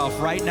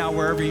yourself right now,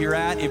 wherever you're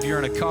at. If you're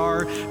in a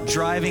car,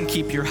 driving,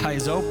 keep your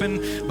eyes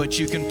open, but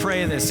you can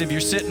pray this. If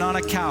you're sitting on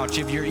a couch,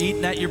 if you're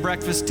eating at your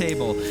breakfast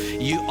table,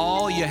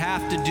 all you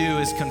have to do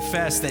is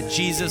confess that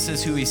Jesus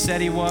is who he said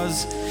he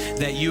was,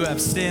 that you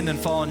have sinned and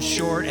fallen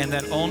short, and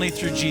that only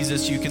through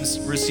Jesus you can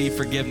receive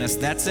forgiveness.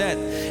 That's it.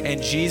 And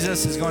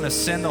Jesus is going to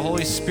send the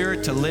Holy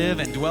Spirit to live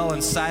and dwell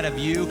inside of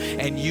you,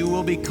 and you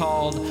will be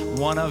called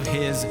one of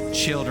his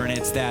children.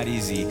 It's that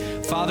easy.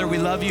 Father, we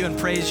love you and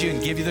praise you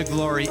and give you the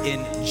glory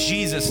in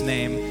Jesus'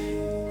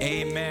 name.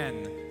 Amen.